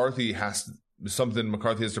McCarthy has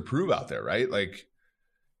to prove out there, right? Like.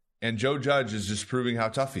 And Joe Judge is just proving how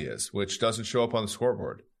tough he is, which doesn't show up on the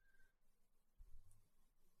scoreboard.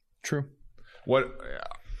 True. What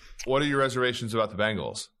are your reservations about the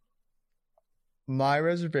Bengals? My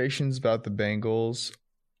reservations about the Bengals,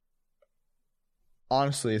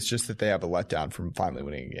 honestly, it's just that they have a letdown from finally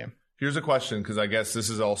winning a game. Here's a question, because I guess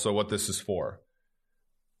this is also what this is for.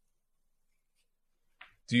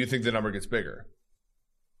 Do you think the number gets bigger?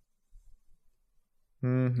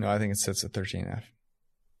 No, I think it sits at 13.5.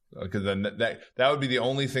 Because then that would be the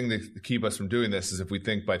only thing to keep us from doing this is if we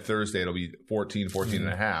think by Thursday it'll be 14 and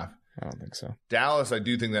a half. I don't think so. Dallas, I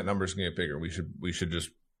do think that number's going to get bigger. We should just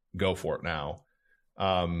go for it now.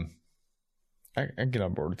 I get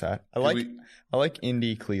on board with that. I like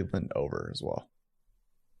Indy Cleveland over as well.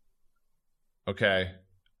 Okay.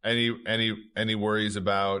 Any worries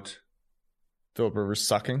about Phillip Rivers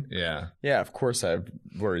sucking? Yeah. Yeah, of course I have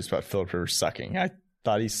worries about Phillip Rivers sucking. I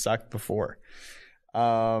thought he sucked before.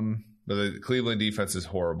 But the Cleveland defense is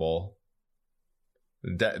horrible.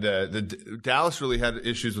 The Dallas really had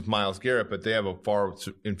issues with Myles Garrett, but they have a far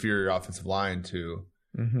inferior offensive line to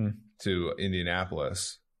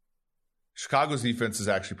Indianapolis. Chicago's defense is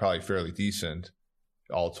actually probably fairly decent,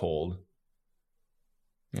 all told.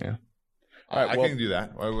 Yeah. All right, I can do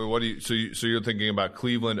that. What do you? So you're thinking about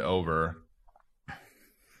Cleveland over?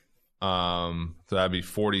 So that'd be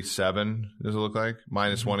 47. Does it look like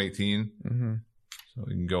minus 118? Mm-hmm. So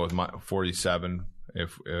we can go with 47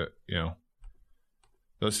 if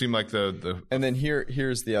those seem like the. And then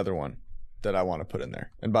here's the other one that I want to put in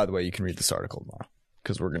there. And by the way, you can read this article tomorrow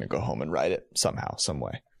because we're going to go home and write it somehow, some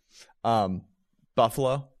way.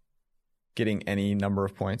 Buffalo getting any number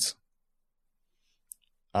of points.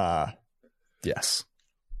 Yes.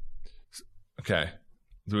 Okay.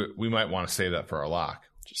 We might want to save that for our lock.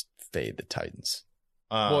 Just fade the Titans.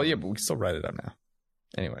 Well, yeah, but we can still write it up now.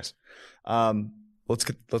 Anyways, let's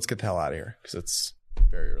get the hell out of here because it's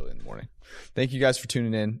very early in the morning. Thank you guys for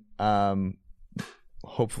tuning in.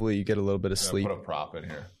 Hopefully you get a little bit of sleep. Put a prop in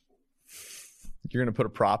here. You're gonna put a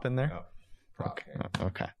prop in there? No. Prop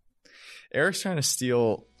okay. Eric's trying to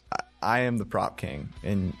steal. I am the prop king,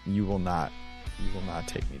 and you will not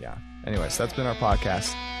take me down. Anyways, that's been our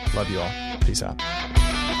podcast. Love you all. Peace out.